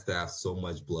gave that staff so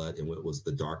much blood in what was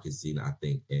the darkest scene I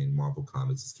think in Marvel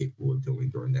Comics is capable of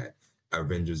doing during that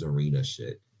Avengers Arena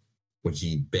shit. When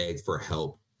she begged for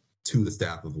help to the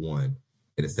staff of one,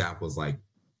 and the staff was like,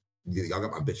 "Y'all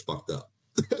got my bitch fucked up."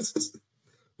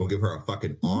 Gonna give her a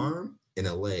fucking arm and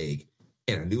a leg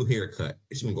and a new haircut.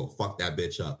 And she's gonna go fuck that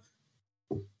bitch up.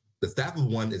 The staff of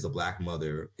one is a black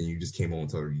mother, and you just came on and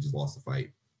told her you just lost the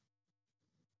fight.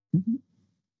 Mhm.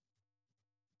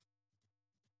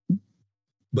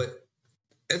 But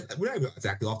we're not even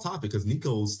exactly off topic because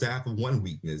Nico's staff of one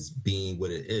weakness being what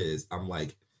it is. I'm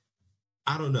like,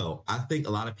 I don't know. I think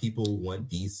a lot of people want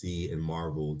DC and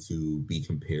Marvel to be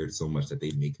compared so much that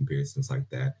they make comparisons like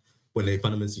that when they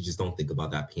fundamentally just don't think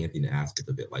about that pantheon aspect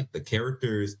of it. Like the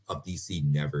characters of DC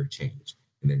never change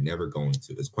and they're never going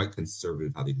to. It's quite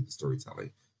conservative how they do the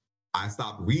storytelling. I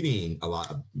stopped reading a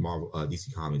lot of Marvel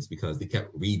DC comics because they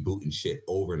kept rebooting shit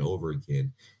over and over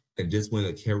again. And just when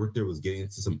a character was getting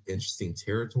into some interesting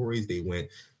territories, they went,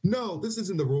 no, this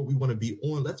isn't the road we want to be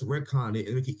on. Let's retcon it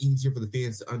and make it easier for the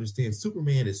fans to understand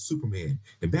Superman is Superman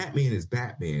and Batman is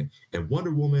Batman and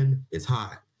Wonder Woman is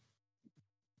hot.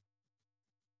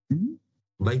 Mhm.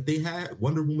 Like they had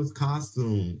Wonder Woman's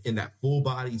costume in that full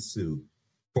body suit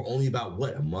for only about,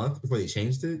 what, a month before they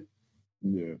changed it?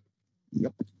 Yeah.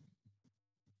 Yep.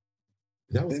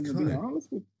 That was And to be honest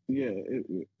with it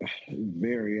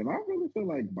very. And I really feel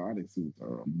like bodysuits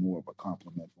are more of a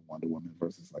compliment for Wonder Woman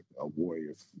versus like the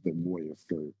warrior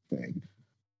skirt thing.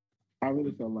 I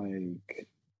really feel like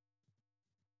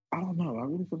I don't know. I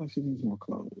really feel like she needs more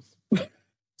clothes.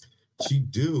 She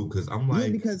do, because I'm like, Yeah,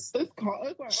 because It's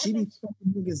like, she be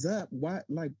fucking niggas up. Why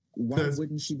 'Cause-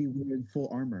 wouldn't she be wearing full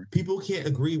armor? people can't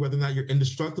agree whether or not you're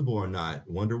indestructible or not.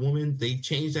 Wonder Woman, they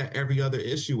change that every other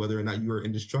issue, whether or not you are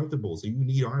indestructible. So you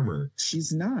need armor.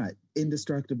 She's not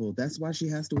indestructible. That's why she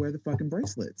has to wear the fucking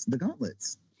bracelets, the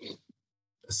gauntlets.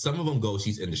 Some of them go,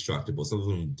 she's indestructible. Some of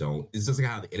them don't. It's just like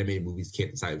how the animated movies can't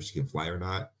decide if she can fly or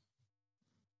not.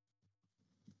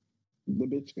 the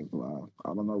bitch can fly.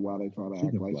 I don't know why they try to She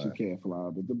act can like fly. she can't fly,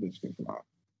 but the bitch can fly.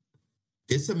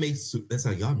 It's to make that's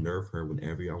how y'all nerve her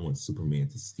whenever y'all want Superman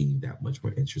to seem that much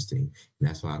more interesting. And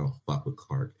that's why I don't fuck with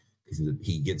Clark, because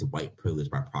he gets white privilege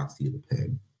by proxy of the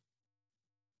pen.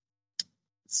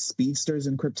 Speedsters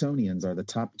and Kryptonians are the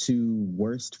top two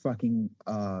worst fucking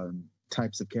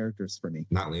types of characters for me.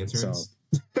 Not lanterns.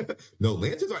 No,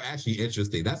 lanterns are actually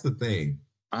interesting. That's the thing.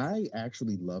 I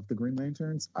actually love the Green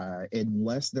Lanterns,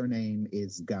 unless their name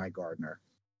is Guy Gardner.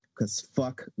 Because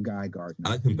fuck Guy Gardner. I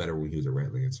liked him better when he was a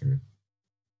Red Lantern.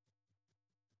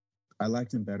 I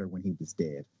liked him better when he was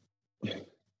dead.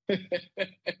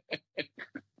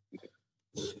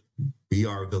 We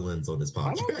are villains on this I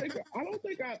podcast. don't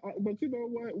think but you know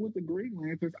what? With the Green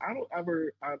Lanterns, I don't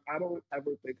ever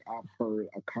think I've heard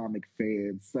a comic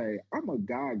fan say, I'm a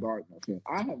Guy Gardner fan.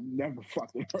 I have never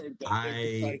fucking heard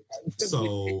that.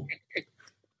 So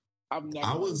I've never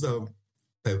I was a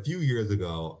few years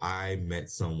ago, I met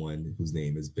someone whose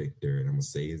name is Victor, and I'm gonna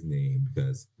say his name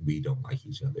because we don't like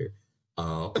each other.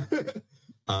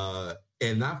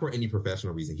 And not for any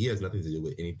professional reason. He has nothing to do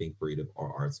with anything creative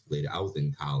or arts related. I was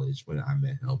in college when I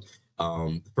met him.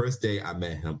 The first day I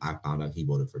met him, I found out he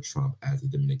voted for Trump as a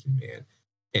Dominican man.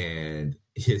 And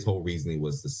his whole reasoning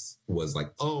was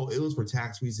like, oh, it was for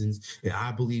tax reasons, and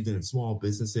I believed in small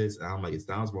businesses. And I'm like, it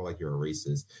sounds more like you're a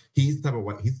racist. He's the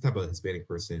type of Hispanic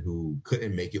person who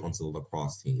couldn't make it onto the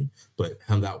lacrosse team, but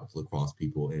hung out with lacrosse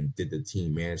people and did the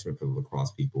team management for the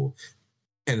lacrosse people.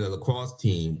 And the lacrosse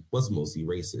team was mostly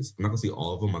racist. I'm not gonna say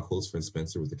all of them. My close friend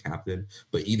Spencer was the captain,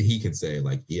 but even he can say,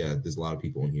 like, yeah, there's a lot of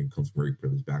people in here who comes from very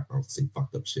privileged backgrounds to say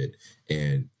fucked up shit.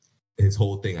 And his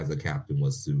whole thing as a captain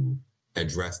was to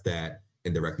address that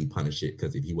and directly punish it,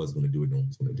 because if he wasn't going to do it, no one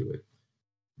was going to do it.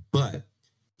 But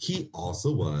he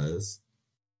also was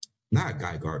not a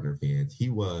Guy Gardner fan. He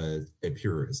was a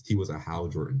purist. He was a Hal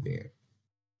Jordan fan.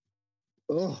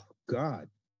 Oh, God.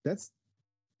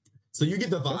 So you get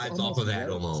the vibes off of that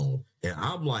alone. And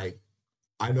I'm like,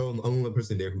 I know I'm the only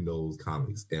person there who knows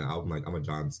comics. And I'm like, I'm a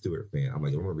Jon Stewart fan. I'm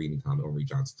like, I'm going to read any comic. I'm going to read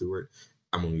Jon Stewart.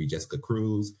 I'm going to read Jessica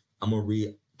Cruz. I'm going to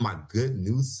read my good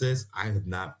news, sis. I have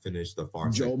not finished the Far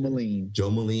Joe Sector. Moline. Joe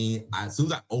Moline. As soon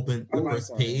as I opened the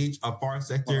first page of Far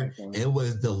Sector, it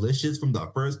was delicious from the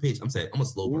first page. I'm saying, I'm going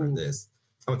to slow burn this.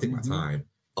 I'm going to take my time.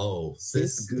 Oh,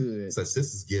 sis. It's good. So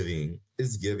sis is giving.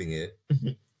 It's giving it.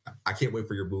 I can't wait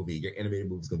for your movie. Your animated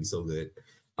movie is going to be so good.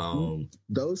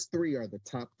 Those three are the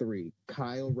top three.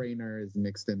 Kyle Rayner is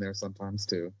mixed in there sometimes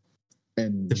too.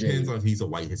 And depends on if he's a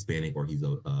white Hispanic or he's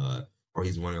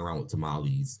running around with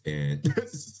tamales. And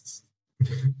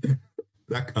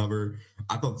that cover,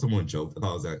 I thought someone joked. I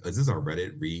thought it was like, is this a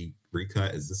Reddit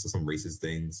recut? Is this some racist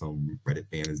thing some Reddit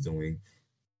fan is doing?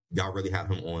 Y'all really have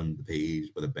him on the page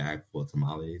with a bag full of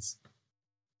tamales?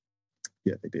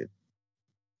 Yeah, they did.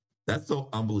 That's so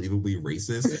unbelievably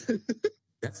racist.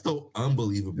 That's so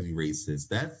unbelievably racist.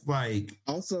 That's like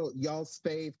Also, y'all's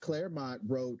fave Claremont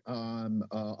wrote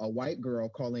a white girl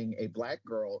calling a black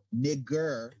girl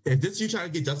nigger. Is this you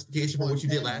trying to get justification for what you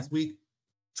did last week?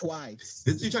 Twice.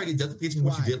 This is you trying to get justification for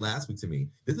what you did last week to me.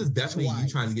 This is definitely you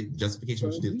trying to get justification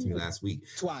for what you did to me last week.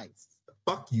 Twice.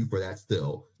 Fuck you for that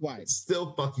still. Twice.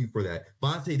 Still fuck you for that.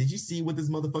 Vontae, did you see what this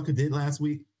motherfucker did last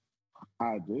week?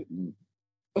 I didn't.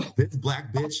 This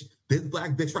black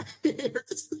bitch right here.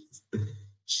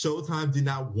 Showtime did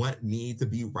not want me to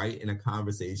be right in a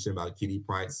conversation about Kitty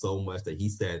Pryde so much that he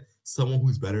said someone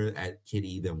who's better at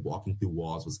Kitty than walking through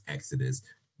walls was Exodus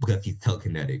because he's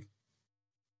telekinetic.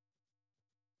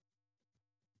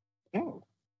 Oh.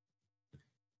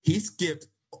 He skipped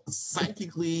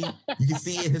psychically, you can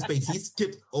see in his face, he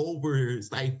skipped over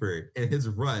Cypher in his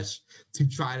rush to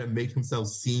try to make himself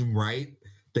seem right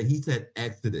that he said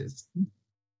Exodus.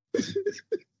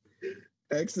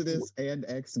 Exodus and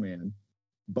X-Men.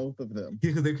 Both of them.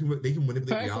 Because they can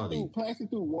manipulate reality. Passing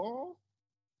through walls?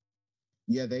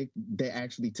 Yeah, they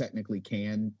actually technically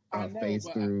can phase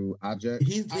through objects.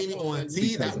 He's leaning on,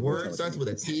 see, that word starts with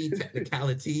a T,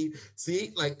 technicality.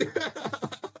 See, like,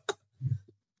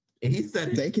 and he said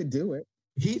it. They can do it.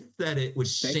 He said it with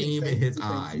shame in his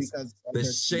eyes. The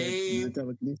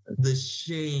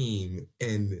shame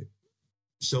in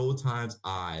Showtime's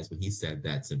eyes when he said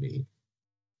that to me.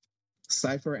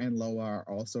 Cypher and Loa are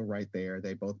also right there.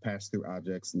 They both pass through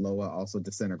objects. Loa also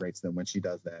disintegrates them when she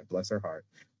does that. Bless her heart.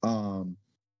 And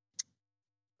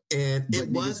it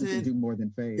wasn't do more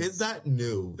than phase. It's not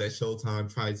new that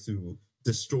Showtime tries to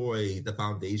destroy the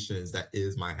foundations that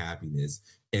is my happiness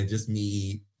and just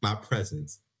me, my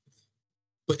presence.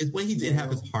 But it's when he didn't have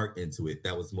his heart into it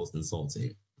that was most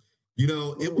insulting. You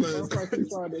know, it was. It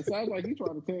sounds like he's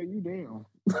trying to tear you down.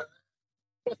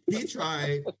 He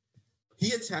tried.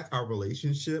 He attacked our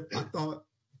relationship. I thought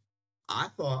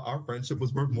our friendship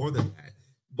was worth more than that.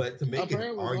 But to make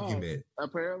an argument,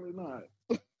 apparently not.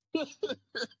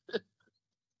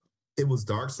 It was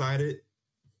dark-sided.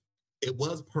 It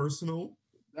was personal.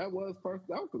 That was personal.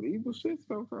 That was some evil shit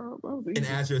sometimes. And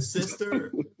as your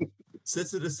sister,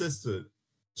 sister to sister,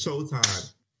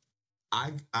 Showtime,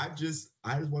 I just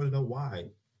want to know why.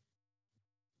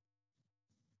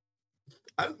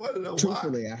 I just want to know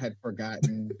Truthfully, why. I had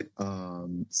forgotten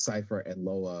Cypher and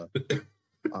Loa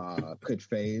could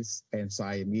phase, and so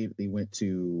I immediately went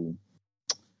to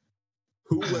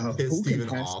who would piss Steven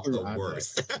off the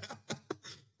worst?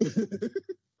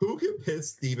 Who can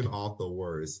piss Steven off the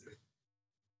worst?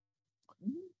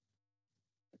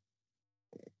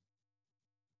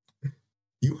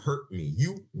 You hurt me.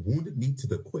 You wounded me to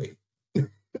the quick.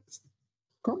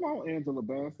 Come on, Angela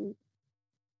Bassett.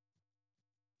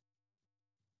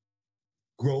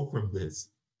 Grow from this.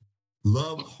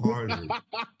 Love harder.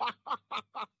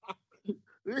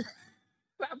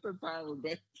 That's the time of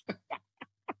day.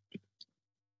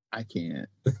 I can't.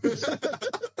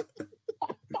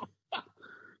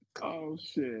 Oh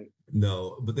shit.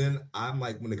 No, but then I'm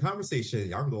like, when the conversation,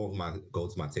 y'all can go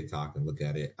to my TikTok and look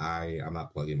at it. I'm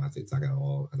not plugging my TikTok at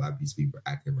all because I used to be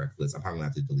acting reckless. I'm probably gonna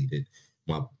have to delete it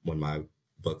when my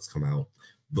books come out.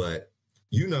 But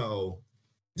you know,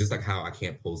 just like how I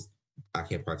can't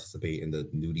participate in the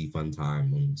nudie fun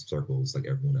time circles like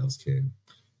everyone else can.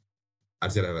 I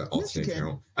just have an alternate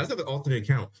account. I just have an alternate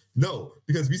account. No,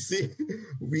 because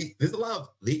there's a lot of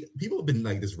people have been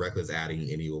like this reckless adding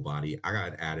any old body. I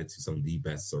got added to some of the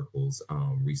best circles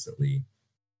recently.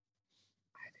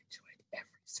 I've enjoyed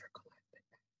every circle I've been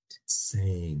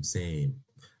at. Same.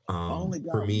 I only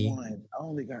got for me, one.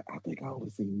 I think I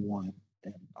only see one,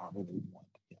 and I really want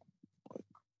him. But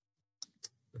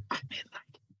I'm in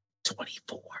like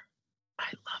 24. I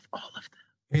love all of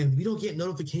them. And we don't get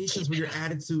notifications when you're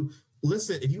added to.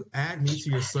 Listen, if you add me to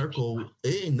your circle,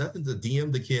 it ain't nothing to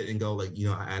DM the kid and go like,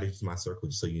 I added you to my circle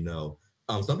just so you know.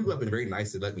 Some people have been very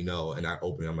nice to let me know, and I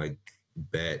open it. I'm like,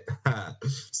 bet.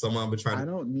 Someone been trying. I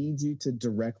don't need you to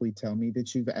directly tell me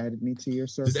that you've added me to your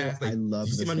circle. Just ask, like, I love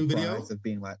you see my new video of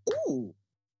being like, ooh,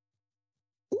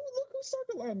 look whose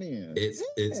circle I'm in. It's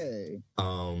the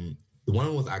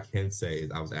one was I can say is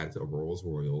I was added to Aurora's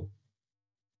Royal.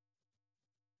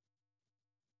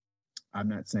 I'm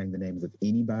not saying the names of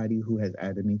anybody who has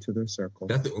added me to their circle.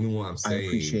 That's the only one I'm saying. I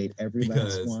appreciate every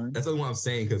last one. That's the only one I'm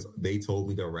saying because they told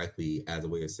me directly as a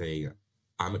way of saying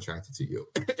I'm attracted to you,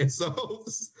 and so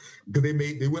because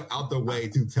they went out their way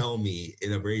to tell me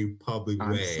in a very public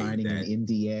way. I'm signing an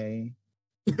NDA.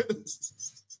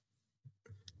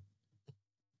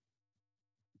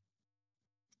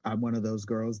 I'm one of those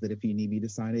girls that if you need me to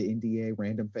sign an NDA,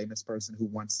 random famous person who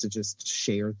wants to just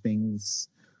share things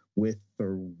with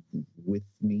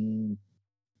me,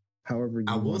 however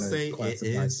I you will want say to it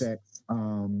classify is. sex.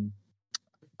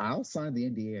 I'll sign the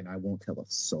NDA and I won't tell a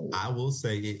soul. I will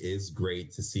say it is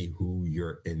great to see who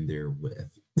you're in there with.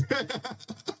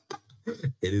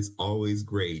 It is always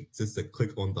great just to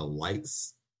click on the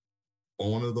likes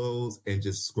on one of those and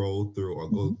just scroll through or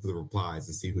go through the replies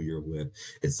and see who you're with.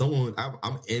 It's someone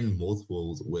I'm in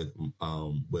multiples with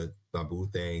my boo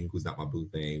thing, who's not my boo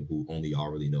thing, who only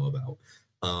y'all really know about.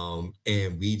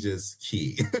 And we just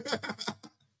key.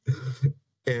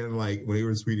 And like when they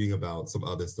were tweeting about some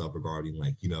other stuff regarding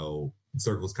like, you know,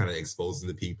 circles kind of exposing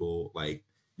the people, like,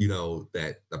 you know,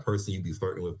 that the person you be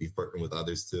flirting with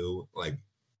others too, like,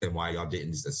 and why y'all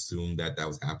didn't just assume that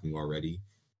was happening already.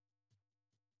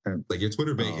 Like your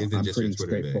Twitter bait isn't I'm just your pretty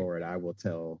Twitter bait. straightforward. I will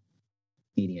tell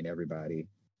Edie and everybody,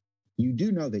 you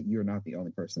do know that you're not the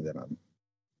only person that I'm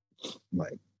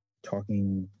like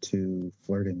talking to,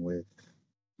 flirting with.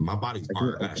 My body's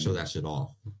hard. I gotta show that shit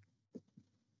off.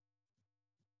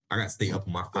 I gotta stay up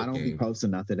on my foot I don't game. be posting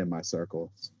nothing in my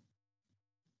circles.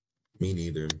 Me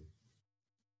neither.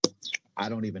 I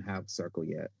don't even have a circle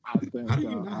yet. How do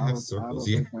you not have circles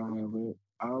yet?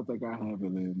 I don't think I have it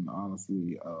in,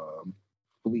 honestly,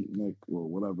 Fleetnik or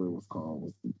whatever it was called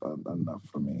was enough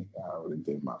for me. I already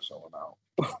did my showing out.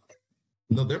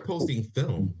 No, they're posting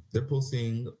film. They're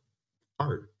posting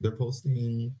art. They're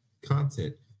posting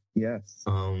content. Yes.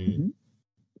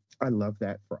 I love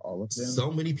that for all of them.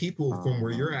 So many people from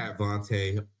where you're at,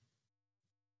 Vontae,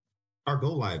 are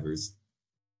Go Livers.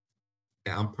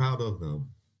 And I'm proud of them.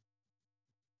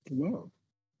 Wow.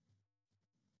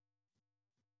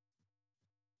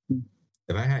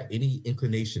 If I had any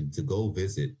inclination to go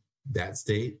visit that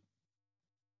state,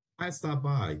 I'd stop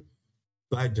by.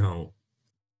 But I don't.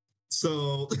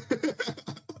 So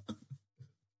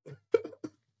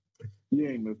you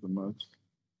ain't missing much.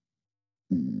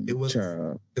 It was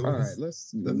all right,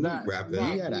 let's wrap it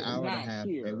up. We had an hour and a half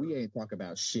and we ain't talk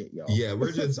about shit, y'all. Yeah,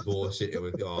 we're just bullshitting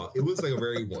with y'all. It was like a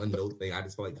very one note thing. I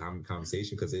just felt like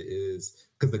conversation because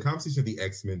the conversation of the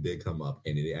X-Men did come up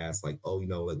and it asked like, oh, you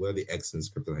know, like what are the X-Men's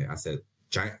kryptonite? I said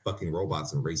giant fucking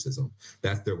robots and racism.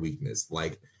 That's their weakness.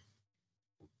 Like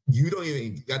you don't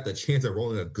even got the chance of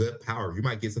rolling a good power. You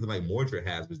might get something like Mordred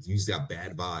has, but you just got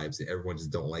bad vibes and everyone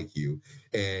just don't like you.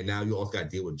 And now you also got to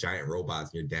deal with giant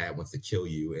robots and your dad wants to kill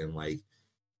you. And like,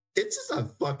 it's just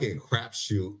a fucking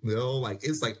crapshoot, you know? Like,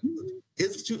 it's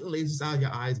shooting lasers out of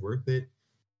your eyes worth it?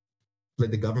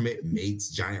 Like the government mates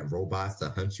giant robots to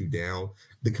hunt you down.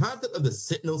 The concept of the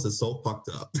Sentinels is so fucked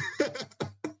up.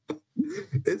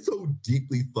 It's so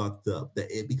deeply fucked up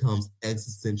that it becomes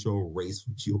existential race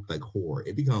like horror.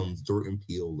 It becomes Jordan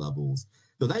Peele levels.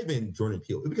 No, not even Jordan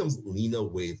Peele. It becomes Lena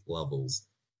Waithe levels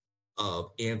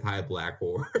of anti-Black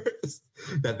horrors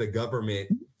that the government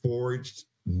forged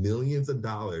millions of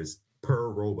dollars per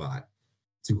robot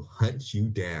to hunt you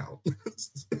down.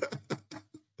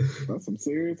 That's some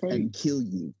serious hate. And kill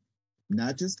you.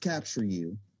 Not just capture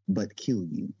you, but kill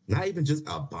you. Not even just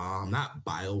a bomb, not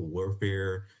bio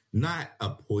warfare, not a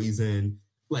poison.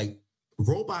 Like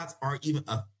robots aren't even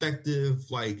effective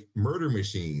like murder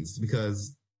machines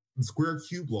because the square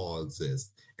cube law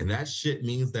exists. And that shit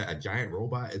means that a giant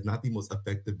robot is not the most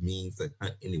effective means to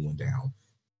hunt anyone down.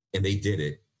 And they did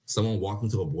it. Someone walked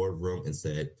into a boardroom and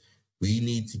said, we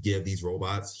need to give these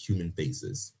robots human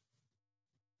faces.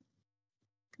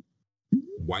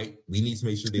 We need to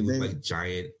make sure they look like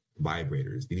giant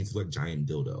vibrators. They need to look like giant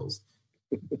dildos.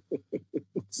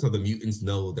 So the mutants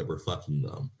know that we're fucking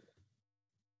them.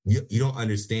 You don't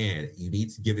understand. You need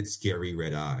to give it scary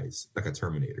red eyes, like a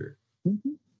Terminator.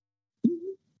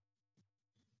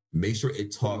 Make sure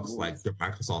it talks like the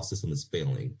Microsoft system is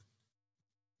failing.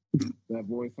 That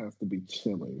voice has to be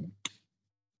chilling.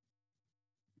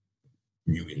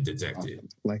 Mutant detected.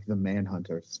 Like the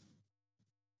Manhunters.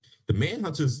 The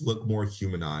Manhunters look more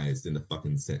humanized than the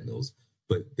fucking Sentinels.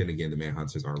 But then again, the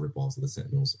Manhunters are ripoffs of the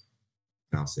Sentinels.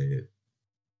 I'll say it.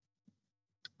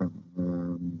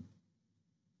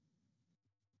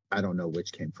 I don't know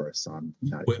which came first, so I'm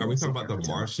not. Wait, are we talking about the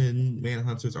Martian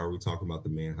Manhunters, or are we talking about the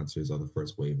Manhunters of the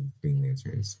first wave of Green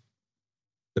Lanterns?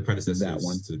 The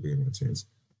predecessors to the Green Lanterns.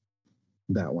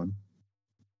 That one.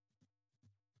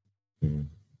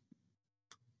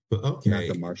 But okay. Not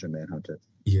the Martian Manhunter.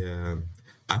 Yeah.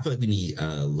 I feel like we need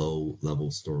a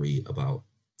low-level story about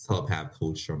telepath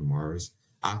coach from Mars.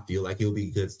 I feel like it'll be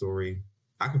a good story.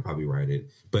 I could probably write it,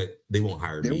 but they won't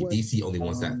hire me. DC only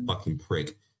wants that fucking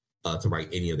prick to write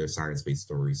any of their science-based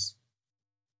stories.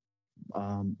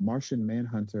 Martian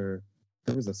Manhunter,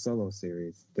 there was a solo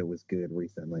series that was good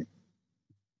recently.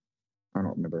 I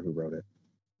don't remember who wrote it.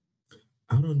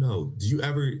 I don't know. Do you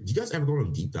guys ever go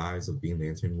on deep dives of Green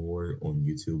Lantern lore on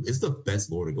YouTube? It's the best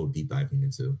lore to go deep diving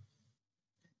into.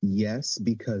 Yes,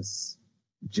 because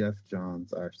Jeff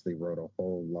Johns actually wrote a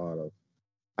whole lot of.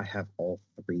 I have all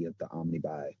 3 of the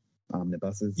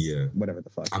omnibuses. Yeah, whatever the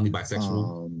fuck.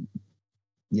 Omnibisexual.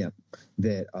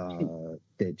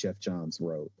 That Jeff Johns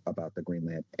wrote about the Green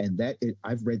Lantern, and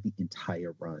I've read the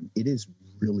entire run. It is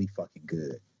really fucking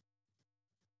good.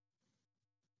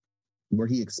 Where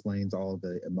he explains all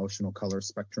the emotional color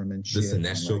spectrum and shit. The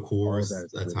Sinestro cores,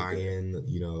 really tie-in,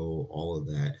 all of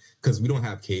that. Because we don't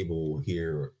have cable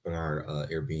here on our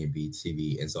Airbnb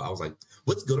TV. And so I was like,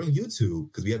 what's good on YouTube?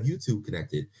 Because we have YouTube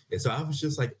connected. And so I was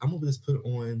just like, I'm going to just put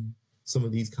on some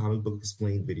of these comic book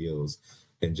explained videos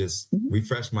and just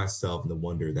refresh myself in the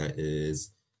wonder that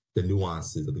is the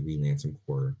nuances of the Green Lantern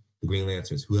Corps. The Green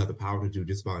Lanterns who have the power to do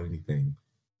just about anything.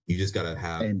 You just got to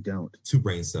have 2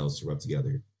 brain cells to rub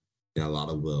together. And a lot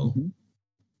of will. Mm-hmm.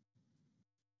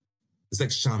 It's like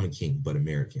Shaman King, but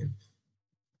American.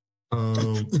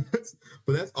 But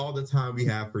that's all the time we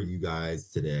have for you guys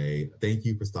today. Thank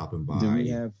you for stopping by. Do we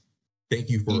have Thank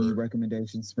you for any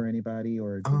recommendations for anybody,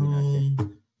 or do we not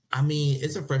care? I mean,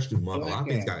 it's a fresh new month. A lot of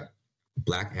things got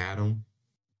Black Adam.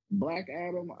 Black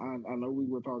Adam, I know we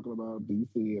were talking about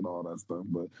DC and all that stuff,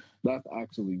 but that's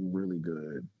actually really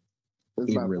good.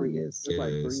 It really is. It's like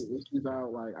 3 issues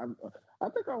out. Like I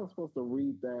think I was supposed to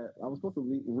read that. I was supposed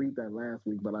to read that last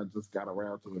week, but I just got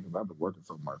around to it because I've been working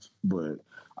so much. But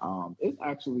it's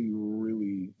actually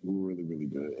really, really, really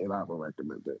good, and I would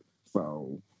recommend it.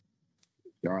 So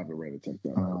y'all have to ready to check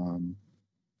that out.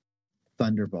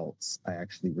 Thunderbolts, I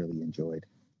actually really enjoyed.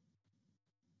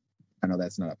 I know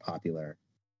that's not a popular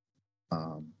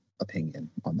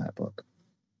opinion on that book,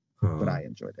 but I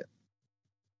enjoyed it.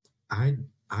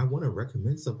 I want to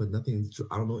recommend stuff, but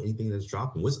I don't know anything that's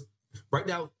dropping. What's right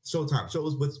now? Showtime. Show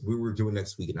us what we were doing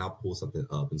next week, and I'll pull something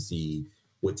up and see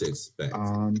what to expect.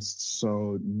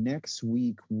 So next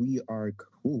week we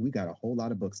got a whole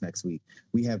lot of books next week.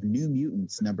 We have New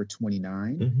Mutants number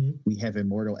 29. Mm-hmm. We have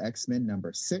Immortal X-Men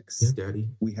number 6. Yeah, Daddy.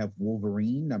 We have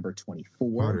Wolverine number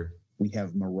 24. Harder. We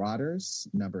have Marauders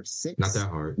number 6. Not that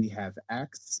hard. We have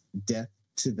Axe Death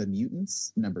to the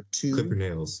Mutants number 2. Clip your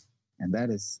nails. And that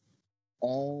is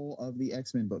all of the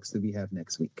X-Men books that we have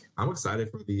next week. I'm excited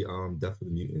for the Death of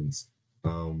the Mutants.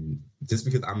 Just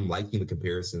because I'm liking the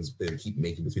comparisons they keep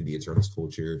making between the Eternals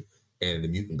culture and the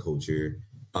mutant culture.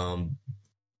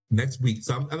 Next week,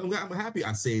 so I'm happy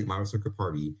I saved my Circuit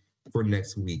Party for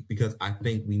next week because I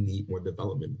think we need more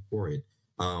development before it.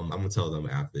 I'm gonna tell them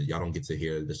after y'all don't get to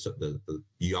hear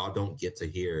y'all don't get to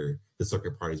hear the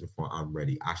Circuit Parties before I'm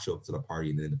ready. I show up to the party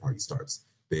and then the party starts,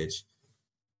 bitch.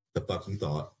 The fuck you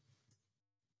thought?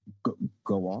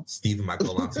 Go off. Stephen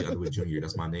Michael Alonso Underwood Jr.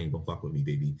 That's my name. Don't fuck with me,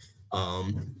 baby.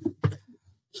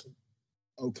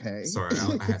 Okay. Sorry,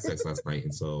 I had sex last night,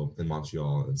 and so in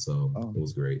Montreal, and so it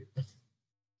was great.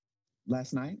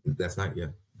 Last night? Last night, yeah.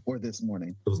 Or this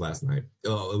morning? It was last night.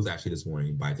 Oh, it was actually this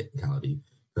morning by technicality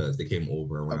because they came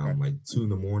over around like 2 in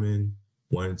the morning,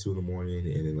 1 and 2 in the morning,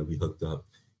 and then we hooked up.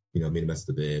 Made a mess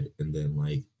of the bed, and then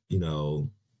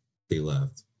they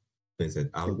left. They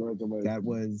said, that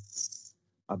was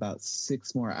about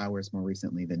 6 more hours more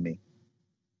recently than me.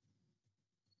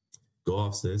 Go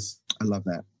off, sis. I love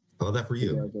that. I love that for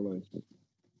you.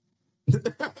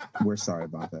 We're sorry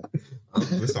about that.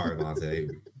 We're sorry about that.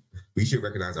 We should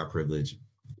recognize our privilege.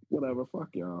 Whatever, fuck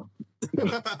y'all.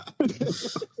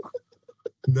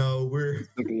 No, we're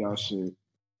sick of y'all shit.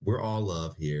 We're all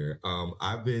love here.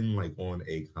 I've been on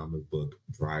a comic book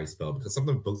dry spell because some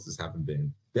of the books just haven't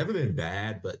been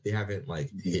bad, but they haven't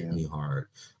hit me hard.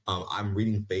 I'm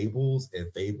reading Fables,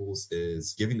 and Fables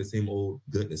is giving the same old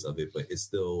goodness of it, but it's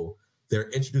still they're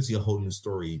introducing a whole new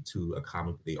story to a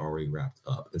comic that they already wrapped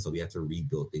up, and so they have to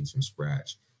rebuild things from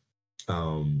scratch.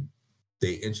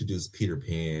 They introduced Peter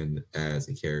Pan as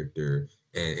a character,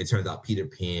 and it turns out Peter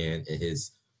Pan and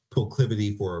his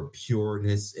proclivity for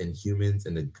pureness in humans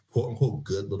and the quote unquote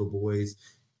good little boys,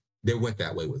 they went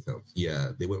that way with him.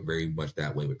 Yeah, they went very much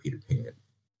that way with Peter Pan.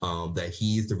 That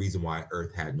he's the reason why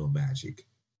Earth had no magic.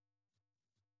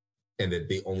 And that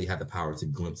they only had the power to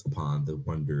glimpse upon the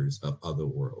wonders of other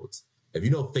worlds. If you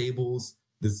know Fables,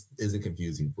 this isn't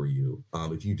confusing for you.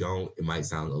 If you don't, it might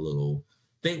sound a little,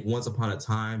 think Once Upon a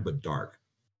Time, but dark.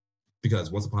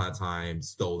 Because Once Upon a Time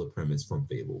stole the premise from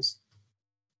Fables.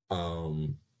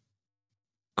 I'm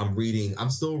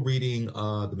still reading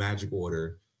The Magic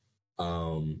Order.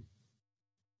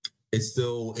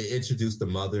 It introduced the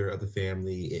mother of the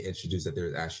family. It introduced that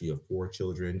there's actually 4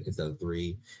 children instead of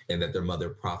 3, and that their mother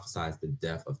prophesied the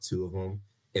death of 2 of them.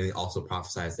 And it also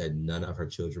prophesied that none of her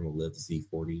children will live to see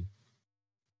 40.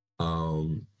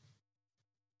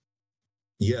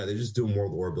 Yeah, they're just doing more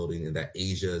lore building, and that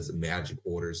Asia's magic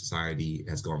order society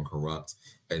has gone corrupt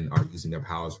and are using their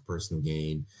powers for personal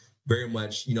gain. Very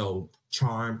much,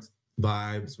 Charmed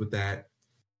vibes with that.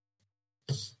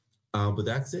 But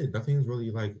that's it. Nothing is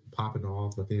really like popping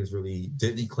off. Nothing is really.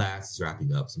 Deadly Class is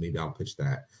wrapping up, so maybe I'll pitch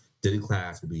that. Deadly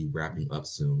Class will be wrapping up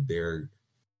soon.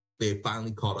 They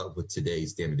finally caught up with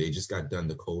today's standard. They just got done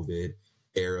the COVID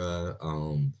era.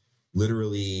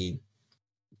 Literally,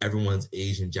 everyone's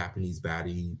Asian Japanese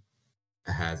baddie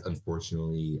has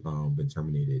unfortunately been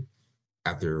terminated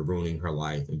after ruining her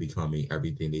life and becoming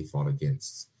everything they fought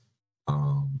against.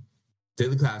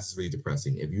 Deadly Class is really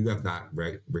depressing. If you have not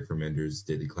read Rick Remender's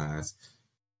Deadly Class,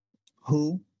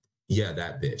 who? Yeah,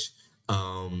 that bitch.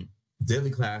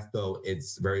 Deadly Class, though,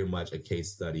 it's very much a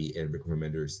case study in Rick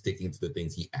Remender sticking to the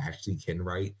things he actually can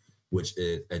write, which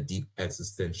is a deep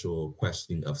existential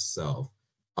questioning of self,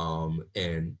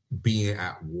 and being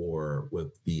at war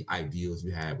with the ideals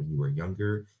you had when you were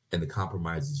younger and the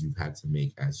compromises you've had to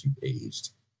make as you've aged.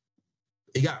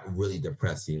 It got really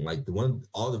depressing. Like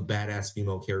all the badass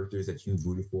female characters that you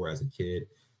rooted for as a kid,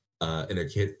 in their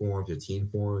kid forms, their teen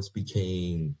forms,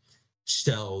 became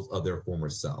shells of their former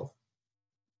self.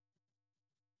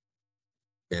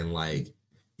 And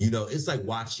it's like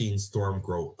watching Storm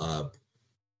grow up,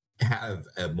 have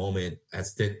a moment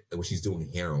where she's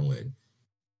doing heroin,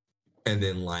 and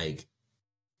then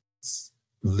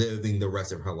living the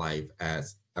rest of her life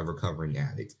as a recovering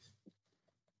addict.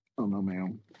 Oh no,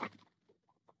 ma'am.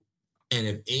 And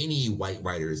if any white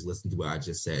writers listen to what I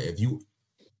just said, if you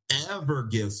ever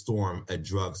give Storm a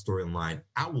drug storyline,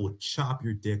 I will chop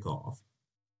your dick off.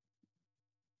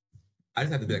 I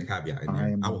just have to be a caveat in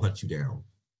there. I will hunt you down.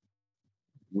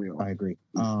 I agree.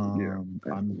 I'm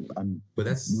but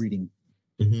that's reading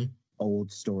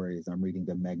old stories. I'm reading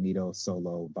the Magneto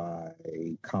solo by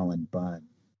Colin Bunn,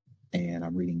 and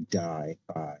I'm reading Die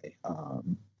by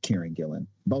Kieran Gillen.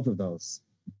 Both of those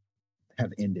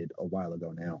have ended a while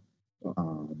ago now,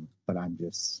 but I'm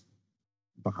just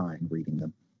behind reading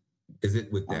them. Is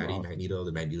it with Daddy Magneto?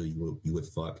 The Magneto you would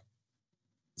fuck?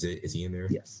 Is he in there?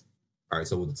 Yes. All right.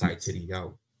 So with the tight titty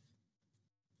out.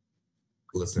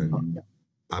 Listen.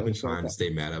 I've been trying to stay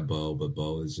mad at Bo, but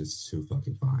Bo is just too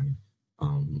fucking fine.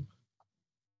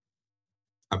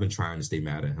 I've been trying to stay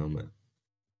mad at him.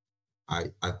 I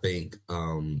think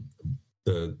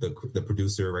the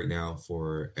producer right now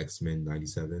for X-Men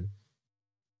 97,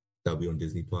 that'll be on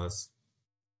Disney Plus.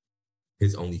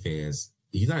 His OnlyFans,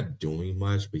 he's not doing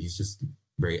much, but he's just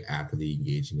very actively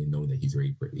engaging and knowing that he's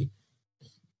very pretty.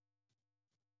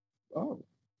 Oh,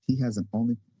 he has an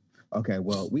only. Okay,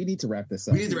 well, we need to wrap this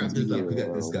up. We got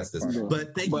to discuss this.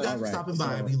 But thank you guys for stopping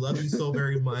by. We love you so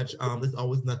very much. There's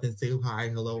always nothing. Say hi,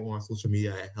 hello on social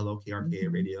media at Hello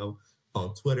KRK Radio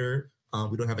on Twitter.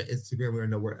 We don't have an Instagram. We're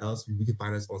nowhere else. We can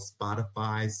find us on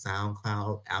Spotify,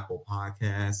 SoundCloud, Apple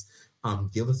Podcasts.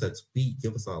 Give us a tweet.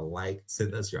 Give us a like.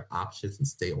 Send us your options and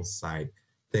stay on site.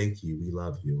 Thank you. We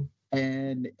love you.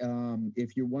 And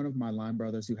if you're one of my line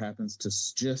brothers who happens to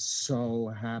just so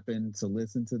happen to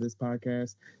listen to this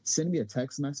podcast, send me a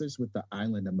text message with the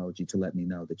island emoji to let me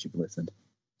know that you've listened.